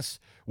with us,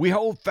 we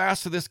hold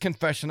fast to this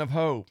confession of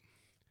hope.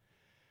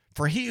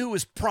 For he who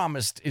is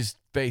promised is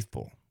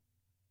faithful.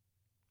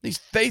 He's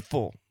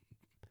faithful.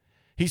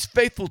 He's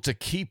faithful to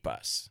keep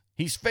us.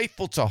 He's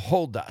faithful to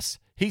hold us.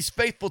 He's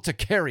faithful to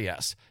carry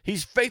us.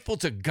 He's faithful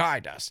to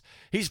guide us.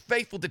 He's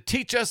faithful to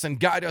teach us and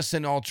guide us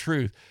in all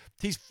truth.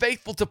 He's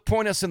faithful to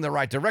point us in the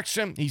right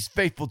direction. He's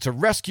faithful to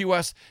rescue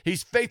us.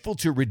 He's faithful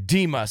to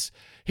redeem us.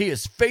 He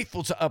is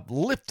faithful to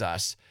uplift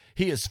us.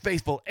 He is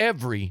faithful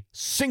every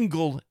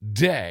single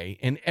day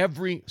in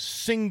every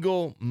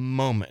single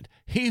moment.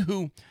 He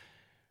who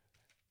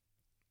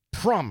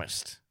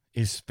promised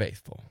is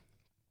faithful.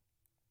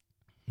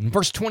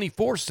 Verse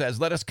 24 says,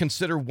 let us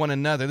consider one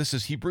another. This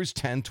is Hebrews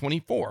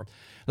 10:24.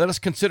 Let us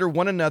consider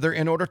one another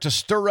in order to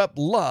stir up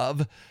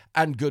love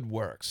and good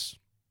works.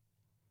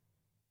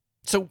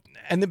 So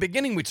in the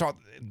beginning, we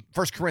talked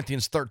 1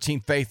 Corinthians 13,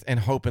 faith and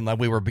hope and love.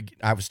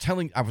 I was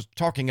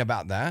talking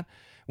about that.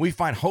 We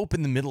find hope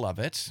in the middle of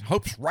it.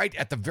 Hope's right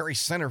at the very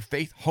center,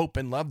 faith, hope,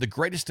 and love. The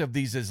greatest of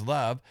these is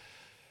love.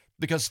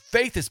 Because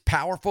faith is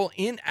powerful,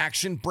 in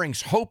action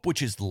brings hope,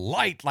 which is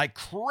light like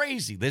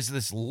crazy. There's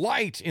this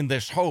light in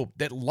this hope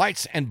that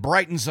lights and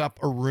brightens up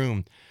a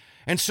room.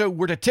 And so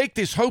we're to take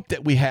this hope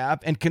that we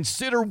have and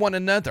consider one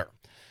another.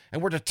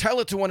 And we're to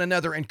tell it to one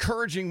another,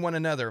 encouraging one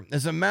another.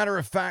 As a matter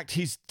of fact,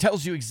 he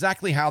tells you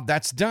exactly how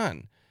that's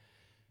done.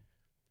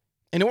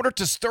 In order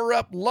to stir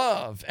up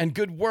love and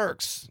good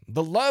works,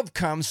 the love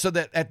comes so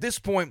that at this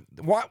point,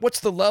 what's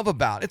the love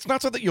about? It's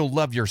not so that you'll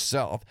love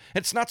yourself.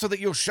 It's not so that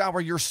you'll shower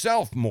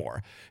yourself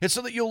more. It's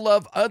so that you'll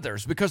love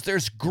others, because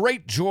there's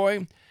great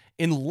joy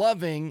in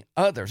loving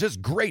others. There's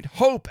great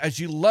hope as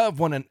you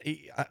love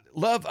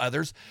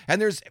others,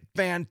 and there's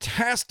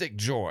fantastic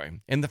joy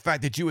in the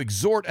fact that you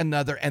exhort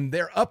another and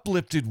they're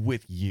uplifted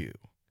with you.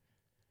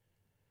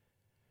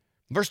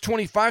 Verse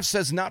 25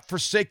 says, not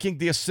forsaking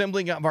the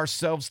assembling of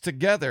ourselves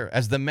together,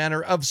 as the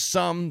manner of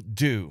some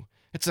do.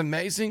 It's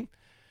amazing.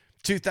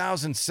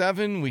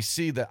 2007, we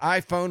see the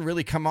iPhone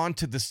really come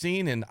onto the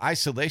scene and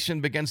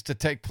isolation begins to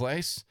take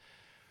place.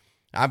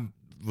 I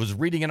was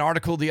reading an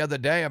article the other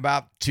day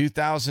about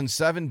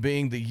 2007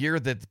 being the year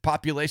that the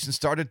population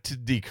started to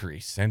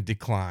decrease and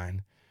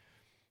decline.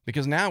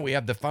 Because now we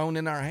have the phone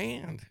in our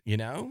hand, you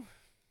know?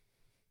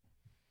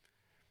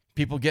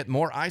 People get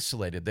more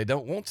isolated. They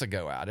don't want to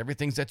go out.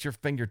 Everything's at your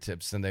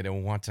fingertips, and they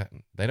don't want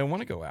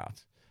to go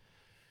out.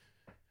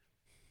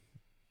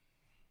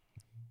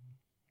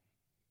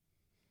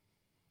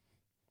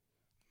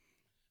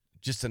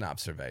 Just an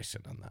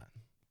observation on that.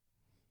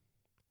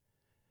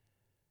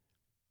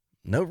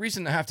 No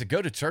reason to have to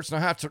go to church.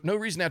 No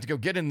reason to have to go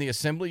get in the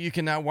assembly. You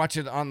can now watch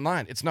it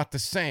online. It's not the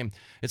same.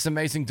 It's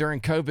amazing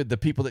during COVID, the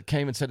people that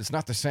came and said it's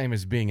not the same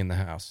as being in the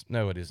house.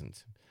 No, it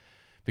isn't.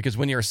 Because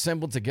when you're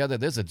assembled together,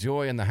 there's a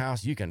joy in the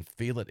house. You can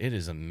feel it. It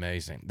is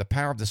amazing. The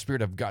power of the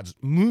Spirit of God's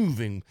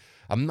moving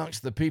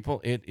amongst the people.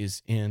 It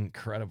is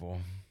incredible.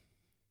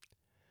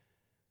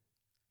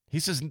 He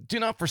says, do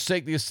not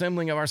forsake the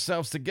assembling of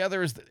ourselves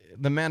together as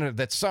the manner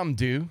that some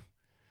do.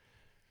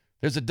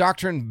 There's a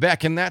doctrine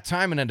back in that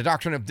time and a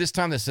doctrine of this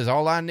time that says,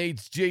 all I need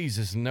is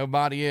Jesus and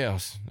nobody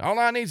else. All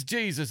I need is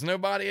Jesus and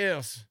nobody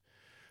else.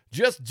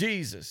 Just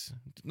Jesus.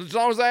 As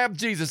long as I have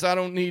Jesus, I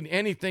don't need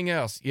anything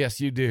else.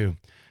 Yes, you do.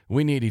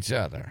 We need each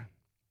other.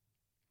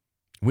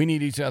 We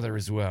need each other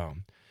as well.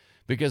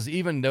 Because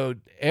even though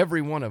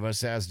every one of us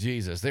has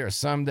Jesus, there are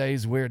some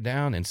days we're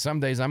down, and some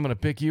days I'm going to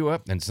pick you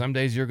up, and some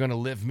days you're going to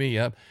lift me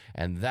up.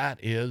 And that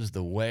is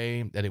the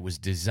way that it was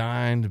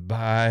designed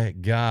by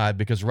God.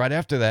 Because right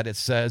after that, it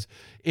says,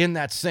 in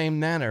that same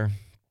manner,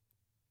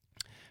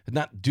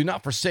 do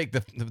not forsake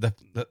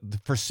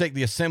forsake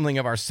the assembling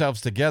of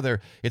ourselves together.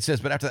 It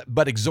says, but after that,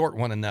 but exhort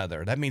one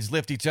another. That means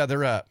lift each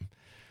other up.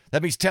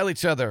 That means tell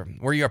each other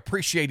where you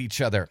appreciate each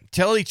other.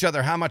 Tell each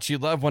other how much you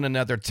love one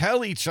another.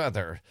 Tell each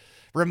other,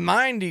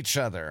 remind each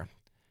other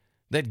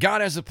that God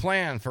has a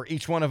plan for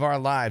each one of our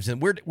lives.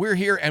 And we're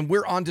here and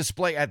we're on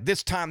display at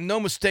this time. No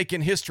mistake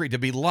in history to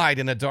be light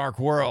in a dark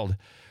world.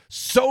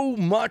 So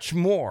much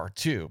more,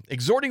 too.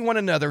 Exhorting one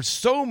another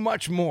so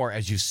much more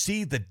as you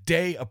see the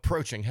day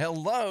approaching.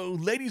 Hello,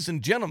 ladies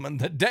and gentlemen,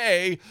 the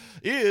day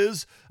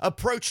is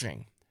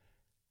approaching.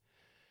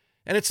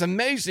 And it's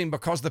amazing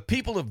because the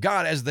people of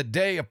God, as the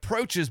day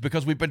approaches,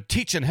 because we've been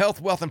teaching health,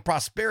 wealth, and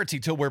prosperity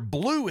till we're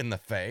blue in the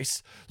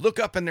face, look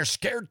up and they're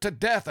scared to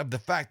death of the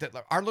fact that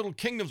our little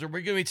kingdoms, are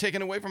we going to be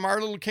taken away from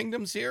our little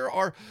kingdoms here?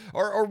 Or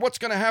what's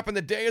going to happen?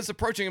 The day is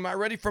approaching. Am I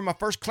ready for my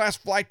first-class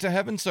flight to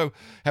heaven? So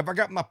have I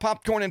got my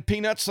popcorn and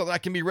peanuts so that I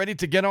can be ready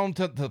to get on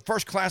to the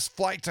first-class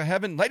flight to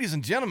heaven? Ladies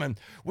and gentlemen,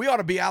 we ought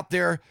to be out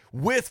there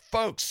with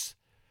folks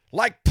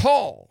like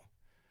Paul,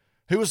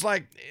 who was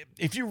like,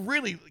 if you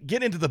really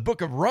get into the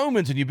book of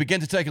Romans and you begin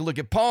to take a look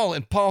at Paul,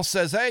 and Paul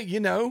says, hey, you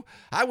know,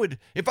 I would,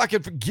 if I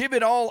could give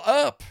it all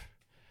up,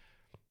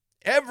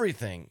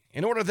 everything,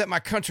 in order that my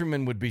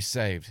countrymen would be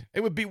saved,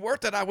 it would be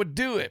worth it, I would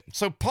do it.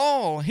 So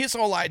Paul, his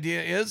whole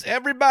idea is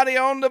everybody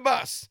on the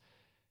bus.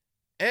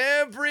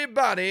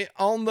 Everybody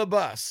on the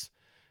bus.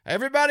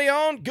 Everybody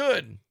on?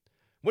 Good.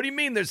 What do you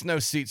mean there's no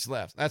seats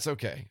left? That's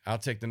okay. I'll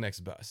take the next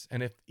bus.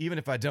 And even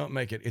if I don't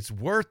make it, it's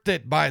worth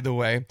it, by the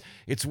way.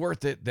 It's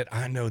worth it that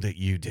I know that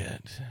you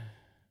did.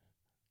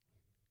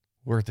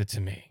 Worth it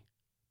to me.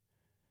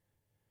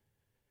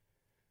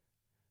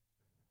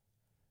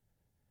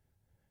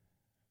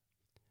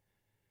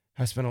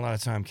 I spent a lot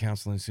of time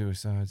counseling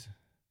suicides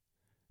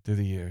through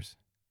the years,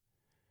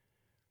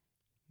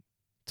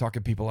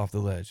 talking people off the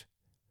ledge.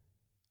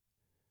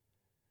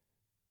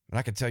 And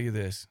I can tell you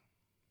this.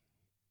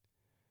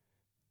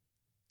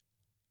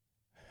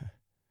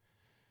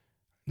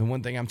 The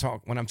one thing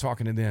when I'm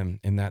talking to them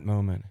in that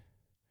moment,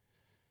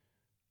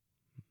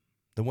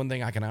 the one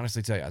thing I can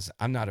honestly tell you is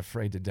I'm not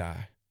afraid to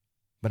die,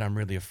 but I'm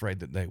really afraid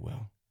that they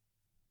will.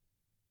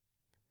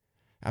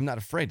 I'm not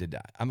afraid to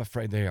die. I'm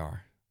afraid they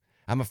are.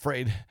 I'm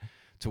afraid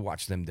to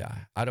watch them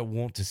die. I don't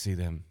want to see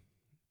them,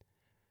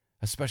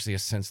 especially a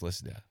senseless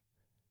death.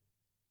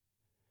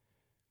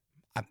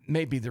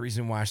 Maybe the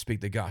reason why I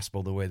speak the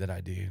gospel the way that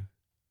I do.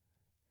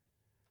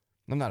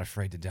 I'm not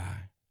afraid to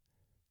die,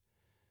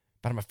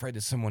 but I'm afraid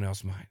that someone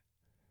else might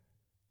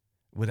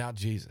without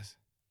Jesus.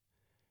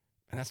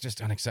 And that's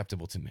just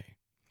unacceptable to me.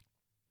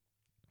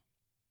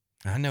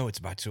 I know it's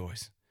by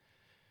choice,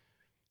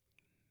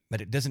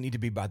 but it doesn't need to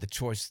be by the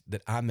choice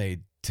that I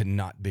made to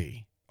not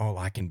be all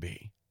I can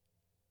be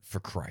for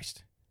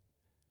Christ.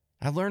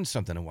 I learned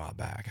something a while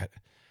back.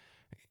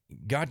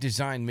 God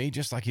designed me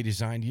just like he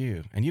designed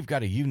you, and you've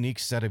got a unique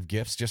set of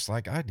gifts just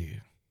like I do.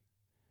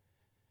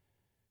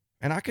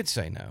 And I could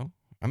say no.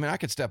 I mean, I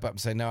could step up and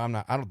say, no,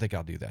 I don't think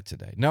I'll do that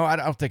today. No, I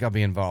don't think I'll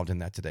be involved in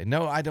that today.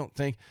 No, I don't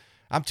think,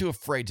 I'm too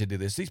afraid to do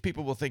this. These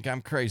people will think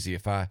I'm crazy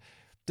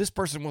this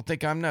person will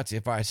think I'm nuts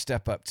if I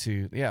step up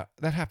to, yeah,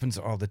 that happens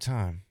all the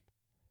time.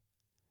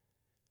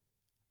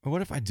 Or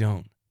what if I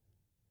don't?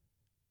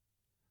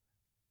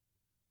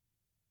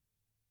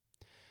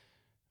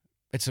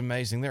 It's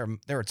amazing. There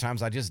are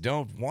times I just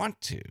don't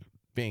want to,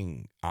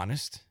 being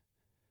honest.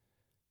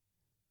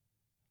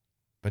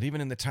 But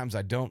even in the times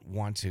I don't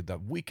want to, the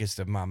weakest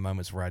of my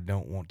moments where I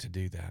don't want to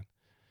do that,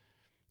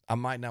 I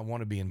might not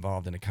want to be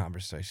involved in a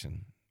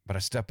conversation, but I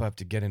step up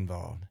to get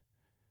involved.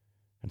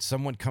 And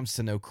someone comes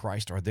to know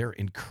Christ, or they're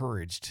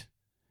encouraged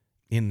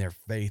in their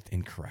faith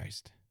in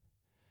Christ.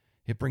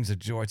 It brings a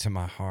joy to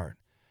my heart,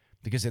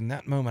 because in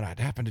that moment, I'd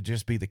happen to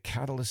just be the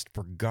catalyst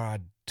for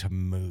God to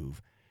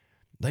move.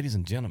 Ladies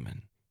and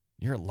gentlemen,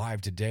 you're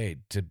alive today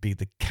to be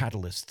the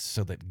catalyst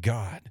so that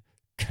God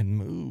can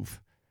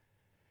move.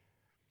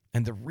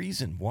 And the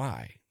reason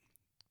why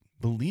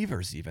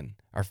believers even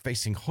are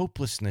facing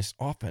hopelessness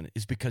often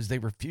is because they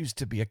refuse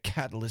to be a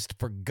catalyst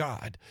for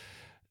God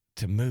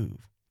to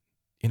move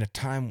in a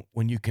time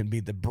when you can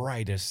be the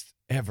brightest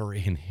ever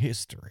in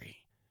history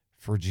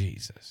for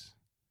Jesus.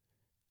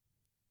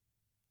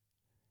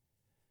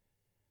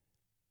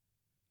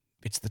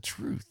 It's the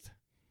truth.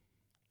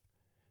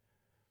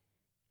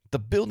 The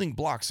building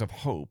blocks of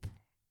hope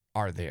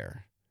are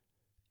there.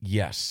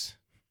 Yes.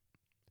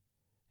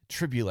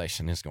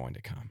 Tribulation is going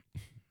to come.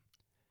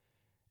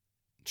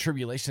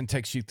 Tribulation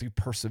takes you through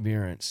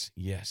perseverance.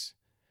 Yes.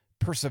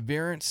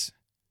 Perseverance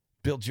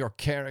builds your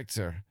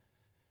character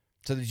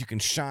so that you can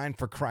shine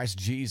for Christ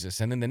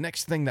Jesus. And then the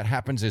next thing that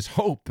happens is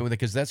hope,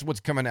 because that's what's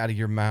coming out of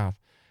your mouth.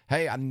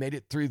 Hey, I made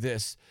it through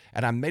this,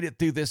 and I made it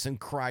through this in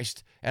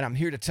Christ, and I'm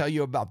here to tell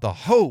you about the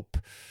hope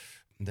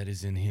that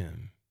is in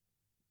him.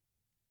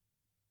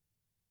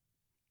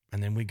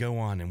 And then we go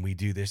on and we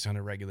do this on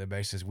a regular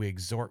basis. We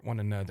exhort one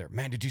another.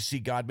 Man, did you see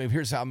God move?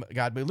 Here's how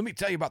God moved. Let me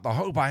tell you about the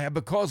hope I have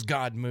because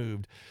God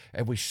moved.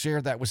 And we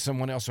share that with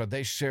someone else, or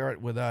they share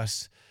it with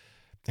us.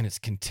 And it's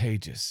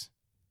contagious.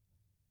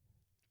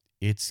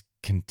 It's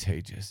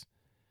contagious.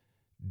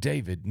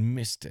 David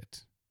missed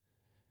it.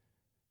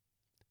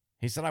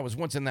 He said, I was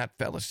once in that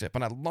fellowship,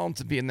 and I long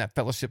to be in that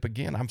fellowship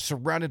again. I'm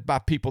surrounded by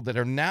people that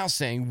are now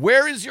saying,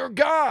 where is your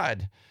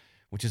God?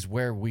 Which is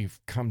where we've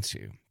come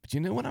to. But you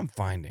know what I'm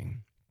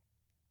finding?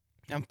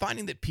 I'm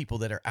finding that people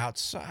that are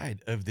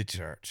outside of the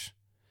church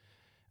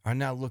are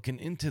now looking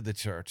into the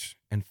church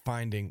and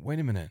finding, wait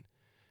a minute,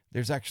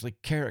 there's actually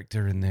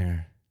character in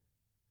there.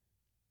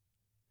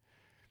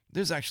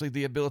 There's actually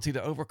the ability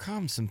to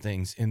overcome some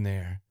things in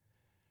there.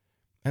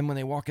 And when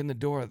they walk in the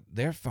door,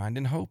 they're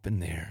finding hope in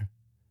there.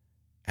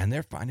 And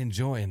they're finding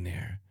joy in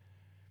there.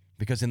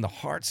 Because in the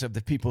hearts of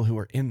the people who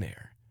are in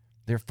there,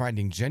 they're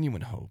finding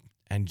genuine hope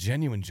and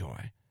genuine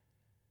joy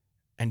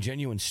and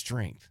genuine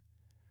strength.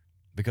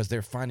 Because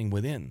they're finding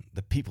within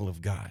the people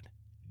of God,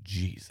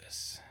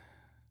 Jesus.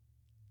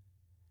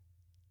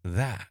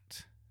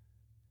 That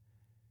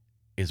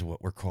is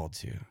what we're called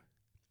to.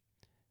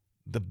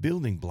 The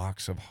building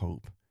blocks of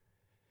hope.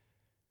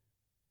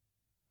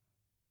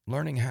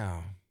 Learning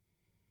how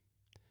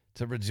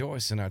to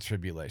rejoice in our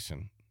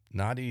tribulation.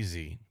 Not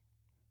easy.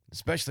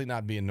 Especially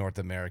not being North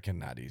American,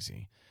 not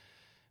easy.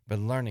 But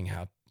learning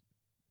how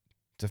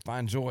to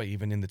find joy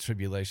even in the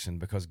tribulation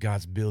because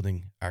God's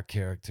building our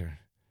character.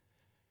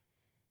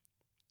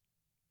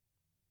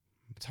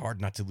 It's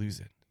hard not to lose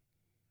it.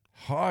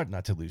 Hard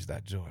not to lose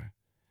that joy.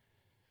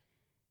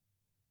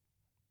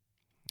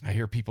 I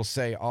hear people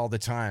say all the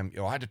time,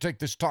 I had to take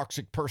this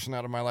toxic person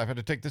out of my life. I had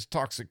to take this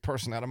toxic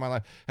person out of my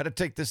life. I had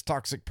to take this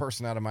toxic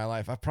person out of my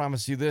life. I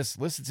promise you this.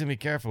 Listen to me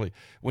carefully.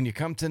 When you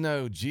come to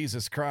know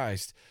Jesus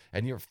Christ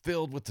and you're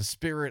filled with the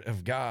Spirit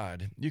of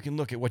God, you can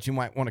look at what you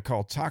might want to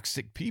call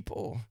toxic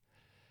people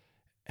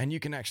And you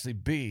can actually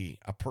be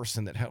a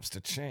person that helps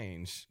to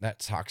change that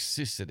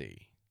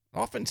toxicity,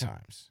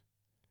 oftentimes,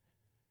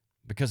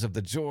 because of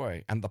the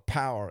joy and the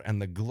power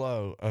and the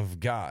glow of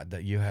God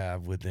that you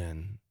have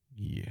within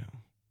you.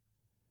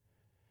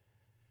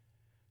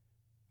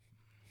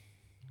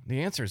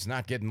 The answer is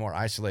not getting more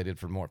isolated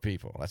from more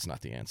people. That's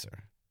not the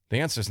answer. The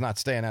answer is not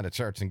staying out of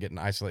church and getting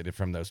isolated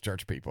from those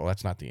church people.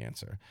 That's not the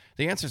answer.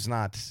 The answer is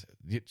not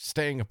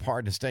staying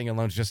apart and staying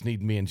alone, just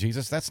need me and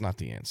Jesus. That's not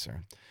the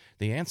answer.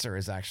 The answer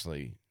is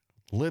actually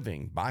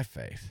living by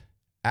faith,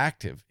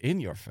 active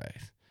in your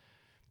faith,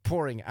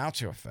 pouring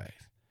out your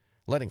faith,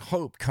 letting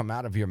hope come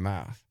out of your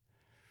mouth.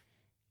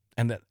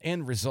 And the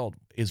end result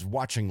is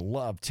watching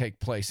love take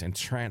place and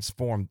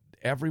transform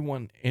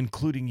everyone,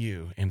 including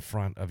you, in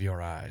front of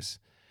your eyes.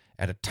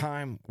 At a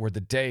time where the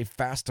day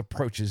fast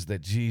approaches that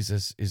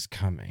Jesus is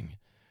coming,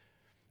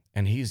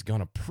 and he's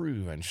going to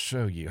prove and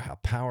show you how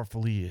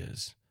powerful he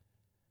is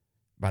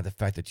by the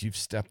fact that you've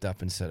stepped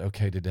up and said,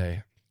 okay,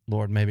 today,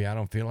 Lord, maybe I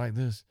don't feel like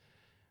this,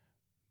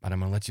 but I'm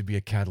going to let you be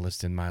a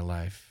catalyst in my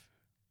life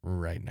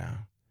right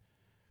now.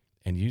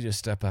 And you just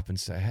step up and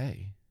say,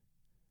 hey,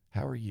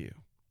 how are you?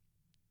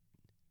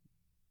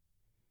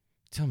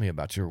 Tell me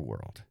about your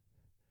world.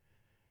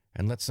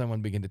 And let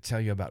someone begin to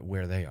tell you about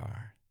where they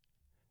are,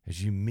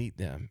 as you meet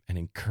them and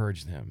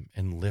encourage them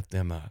and lift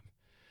them up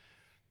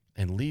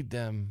and lead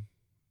them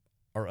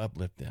or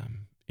uplift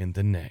them in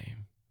the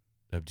name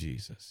of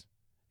Jesus.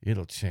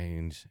 It'll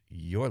change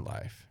your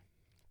life.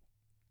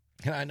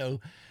 And I know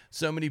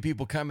so many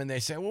people come and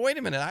they say, well, wait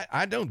a minute,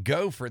 I don't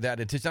go for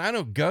that attention. I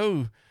don't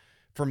go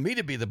for me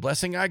to be the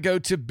blessing. I go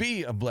to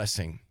be a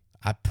blessing.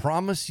 I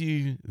promise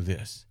you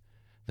this.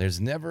 There's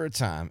never a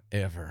time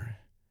ever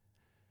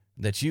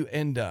that you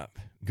end up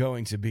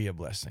going to be a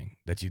blessing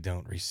that you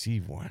don't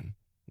receive one.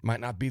 Might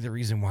not be the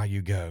reason why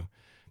you go,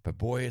 but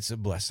boy, it's a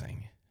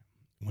blessing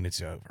when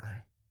it's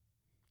over.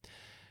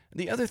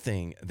 The other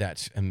thing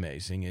that's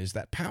amazing is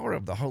that power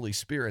of the Holy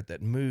Spirit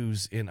that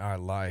moves in our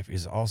life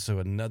is also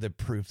another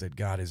proof that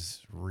God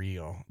is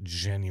real,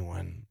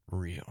 genuine,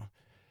 real.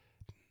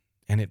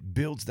 And it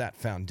builds that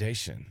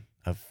foundation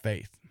of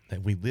faith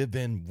that we live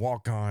in,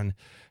 walk on,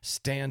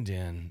 stand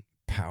in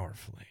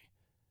powerfully.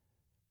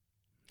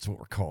 It's what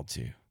we're called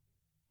to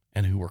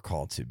and who we're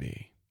called to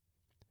be.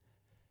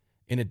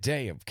 In a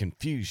day of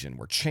confusion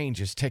where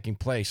change is taking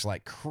place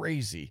like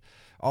crazy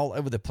all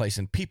over the place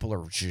and people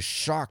are just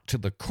shocked to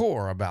the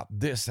core about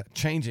this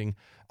changing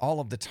all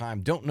of the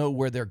time, don't know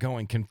where they're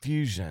going,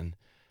 confusion,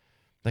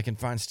 they can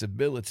find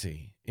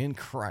stability in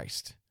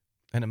Christ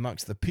and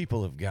amongst the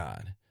people of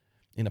God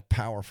in a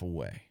powerful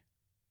way.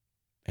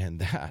 And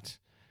that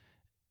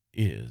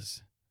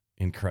is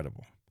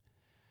incredible.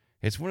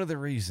 It's one of the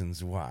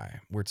reasons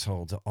why we're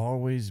told to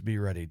always be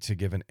ready to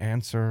give an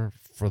answer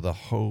for the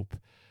hope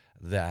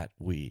that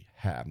we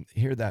have.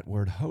 Hear that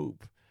word,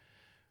 hope.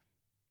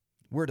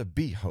 We're to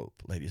be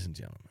hope, ladies and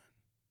gentlemen.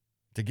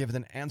 To give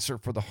an answer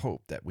for the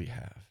hope that we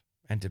have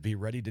and to be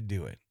ready to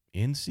do it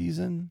in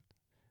season,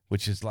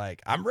 which is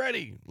like, I'm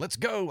ready. Let's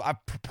go.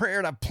 I've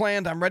prepared. I've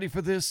planned. I'm ready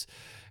for this.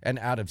 And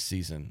out of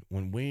season,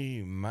 when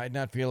we might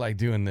not feel like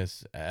doing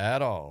this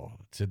at all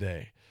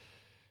today.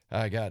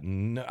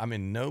 I'm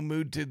in no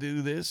mood to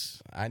do this.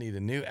 I need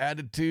a new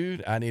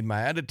attitude. I need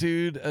my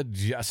attitude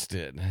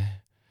adjusted.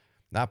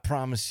 I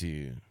promise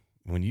you,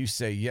 when you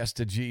say yes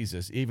to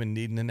Jesus, even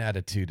needing an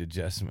attitude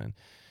adjustment,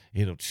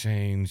 it'll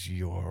change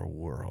your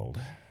world.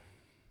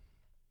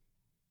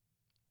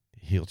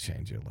 He'll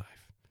change your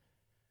life.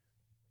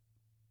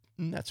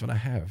 And that's what I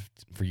have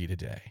for you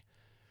today.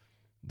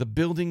 The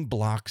building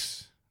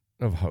blocks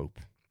of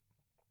hope.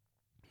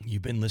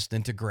 You've been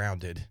listening to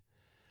Grounded.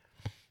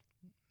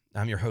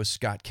 I'm your host,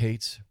 Scott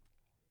Cates.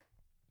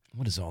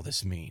 What does all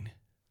this mean?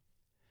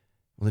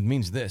 Well, it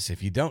means this.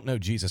 If you don't know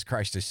Jesus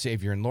Christ as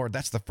Savior and Lord,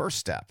 that's the first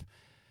step.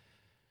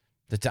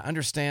 That to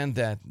understand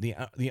that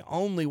the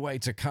only way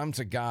to come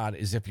to God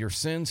is if your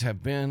sins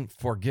have been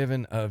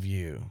forgiven of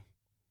you.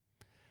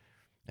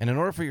 And in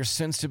order for your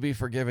sins to be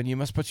forgiven, you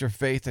must put your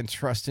faith and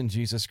trust in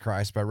Jesus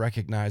Christ by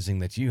recognizing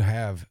that you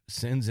have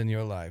sins in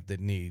your life that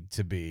need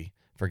to be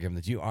forgiven,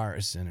 that you are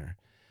a sinner.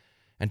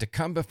 And to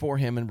come before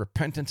him in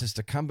repentance is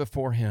to come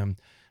before him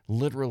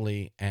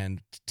literally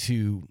and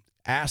to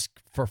ask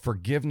for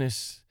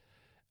forgiveness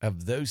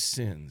of those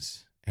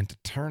sins and to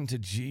turn to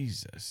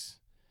Jesus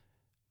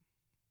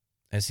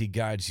as he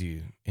guides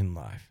you in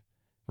life.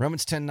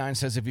 Romans 10:9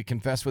 says, if you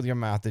confess with your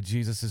mouth that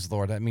Jesus is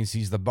Lord, that means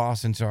he's the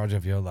boss in charge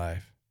of your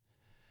life,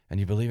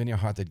 and you believe in your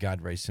heart that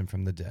God raised him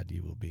from the dead,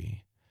 you will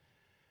be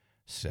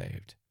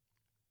saved.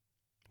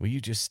 Will you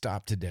just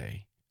stop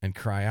today and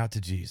cry out to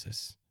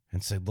Jesus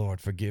and say, Lord,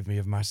 forgive me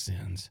of my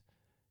sins.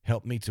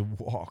 Help me to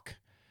walk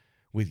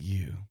with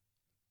you.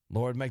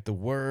 Lord, make the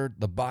word,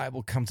 the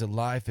Bible, come to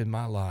life in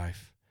my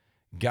life.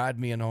 Guide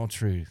me in all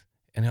truth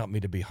and help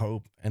me to be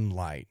hope and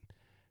light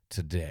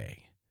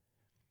today.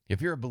 If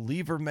you're a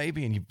believer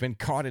maybe and you've been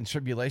caught in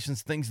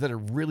tribulations, things that are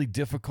really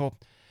difficult,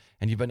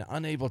 and you've been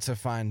unable to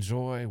find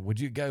joy,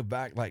 would you go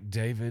back like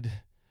David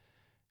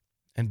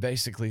And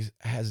basically,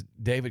 as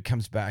David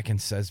comes back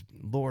and says,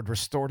 Lord,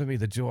 restore to me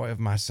the joy of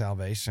my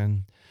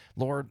salvation.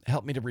 Lord,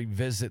 help me to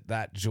revisit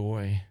that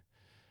joy.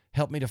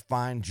 Help me to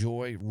find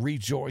joy.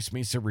 Rejoice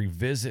means to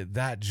revisit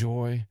that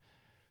joy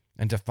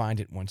and to find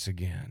it once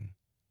again.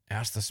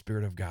 Ask the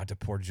Spirit of God to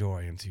pour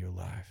joy into your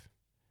life.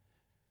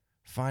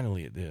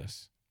 Finally, at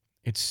this,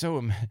 it's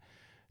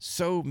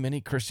so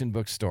many Christian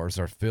bookstores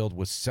are filled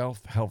with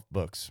self-help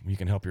books. You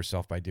can help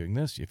yourself by doing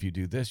this. If you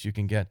do this, you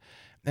can get,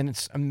 and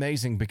it's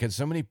amazing because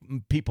so many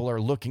people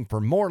are looking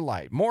for more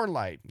light, more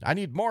light. I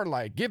need more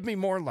light. Give me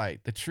more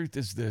light. The truth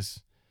is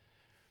this.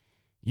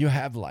 You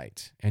have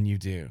light, and you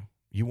do.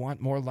 You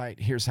want more light?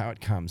 Here's how it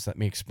comes. Let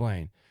me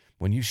explain.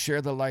 When you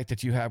share the light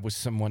that you have with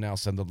someone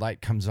else and the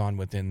light comes on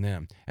within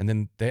them, and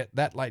then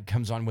that light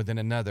comes on within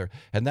another,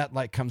 and that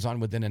light comes on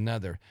within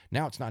another.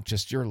 Now it's not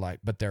just your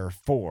light, but there are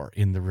 4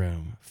 in the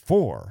room.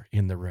 4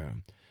 in the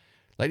room.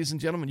 Ladies and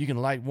gentlemen, you can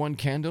light 1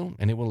 candle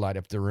and it will light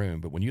up the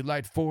room. But when you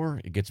light 4,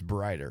 it gets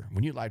brighter.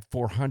 When you light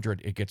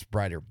 400, it gets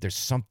brighter. There's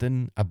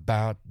something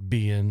about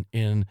being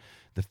in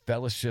the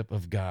fellowship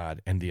of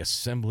God and the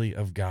assembly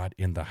of God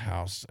in the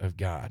house of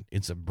God.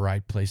 It's a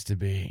bright place to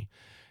be.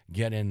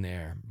 Get in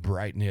there,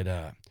 brighten it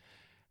up,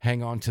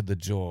 hang on to the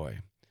joy,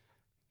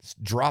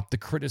 drop the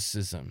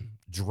criticism,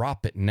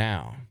 drop it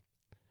now,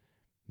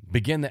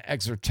 begin the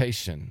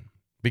exhortation,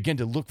 begin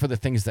to look for the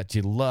things that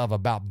you love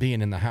about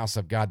being in the house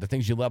of God, the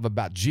things you love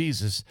about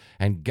Jesus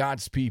and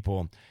God's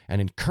people, and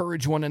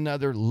encourage one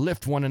another,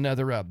 lift one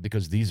another up,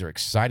 because these are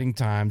exciting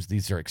times,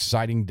 these are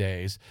exciting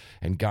days,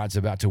 and God's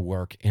about to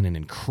work in an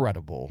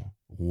incredible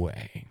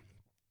way.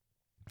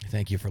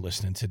 Thank you for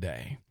listening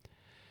today.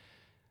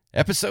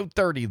 Episode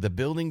 30, The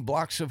Building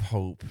Blocks of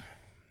Hope.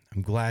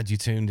 I'm glad you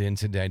tuned in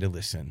today to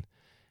listen.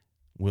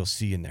 We'll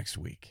see you next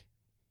week.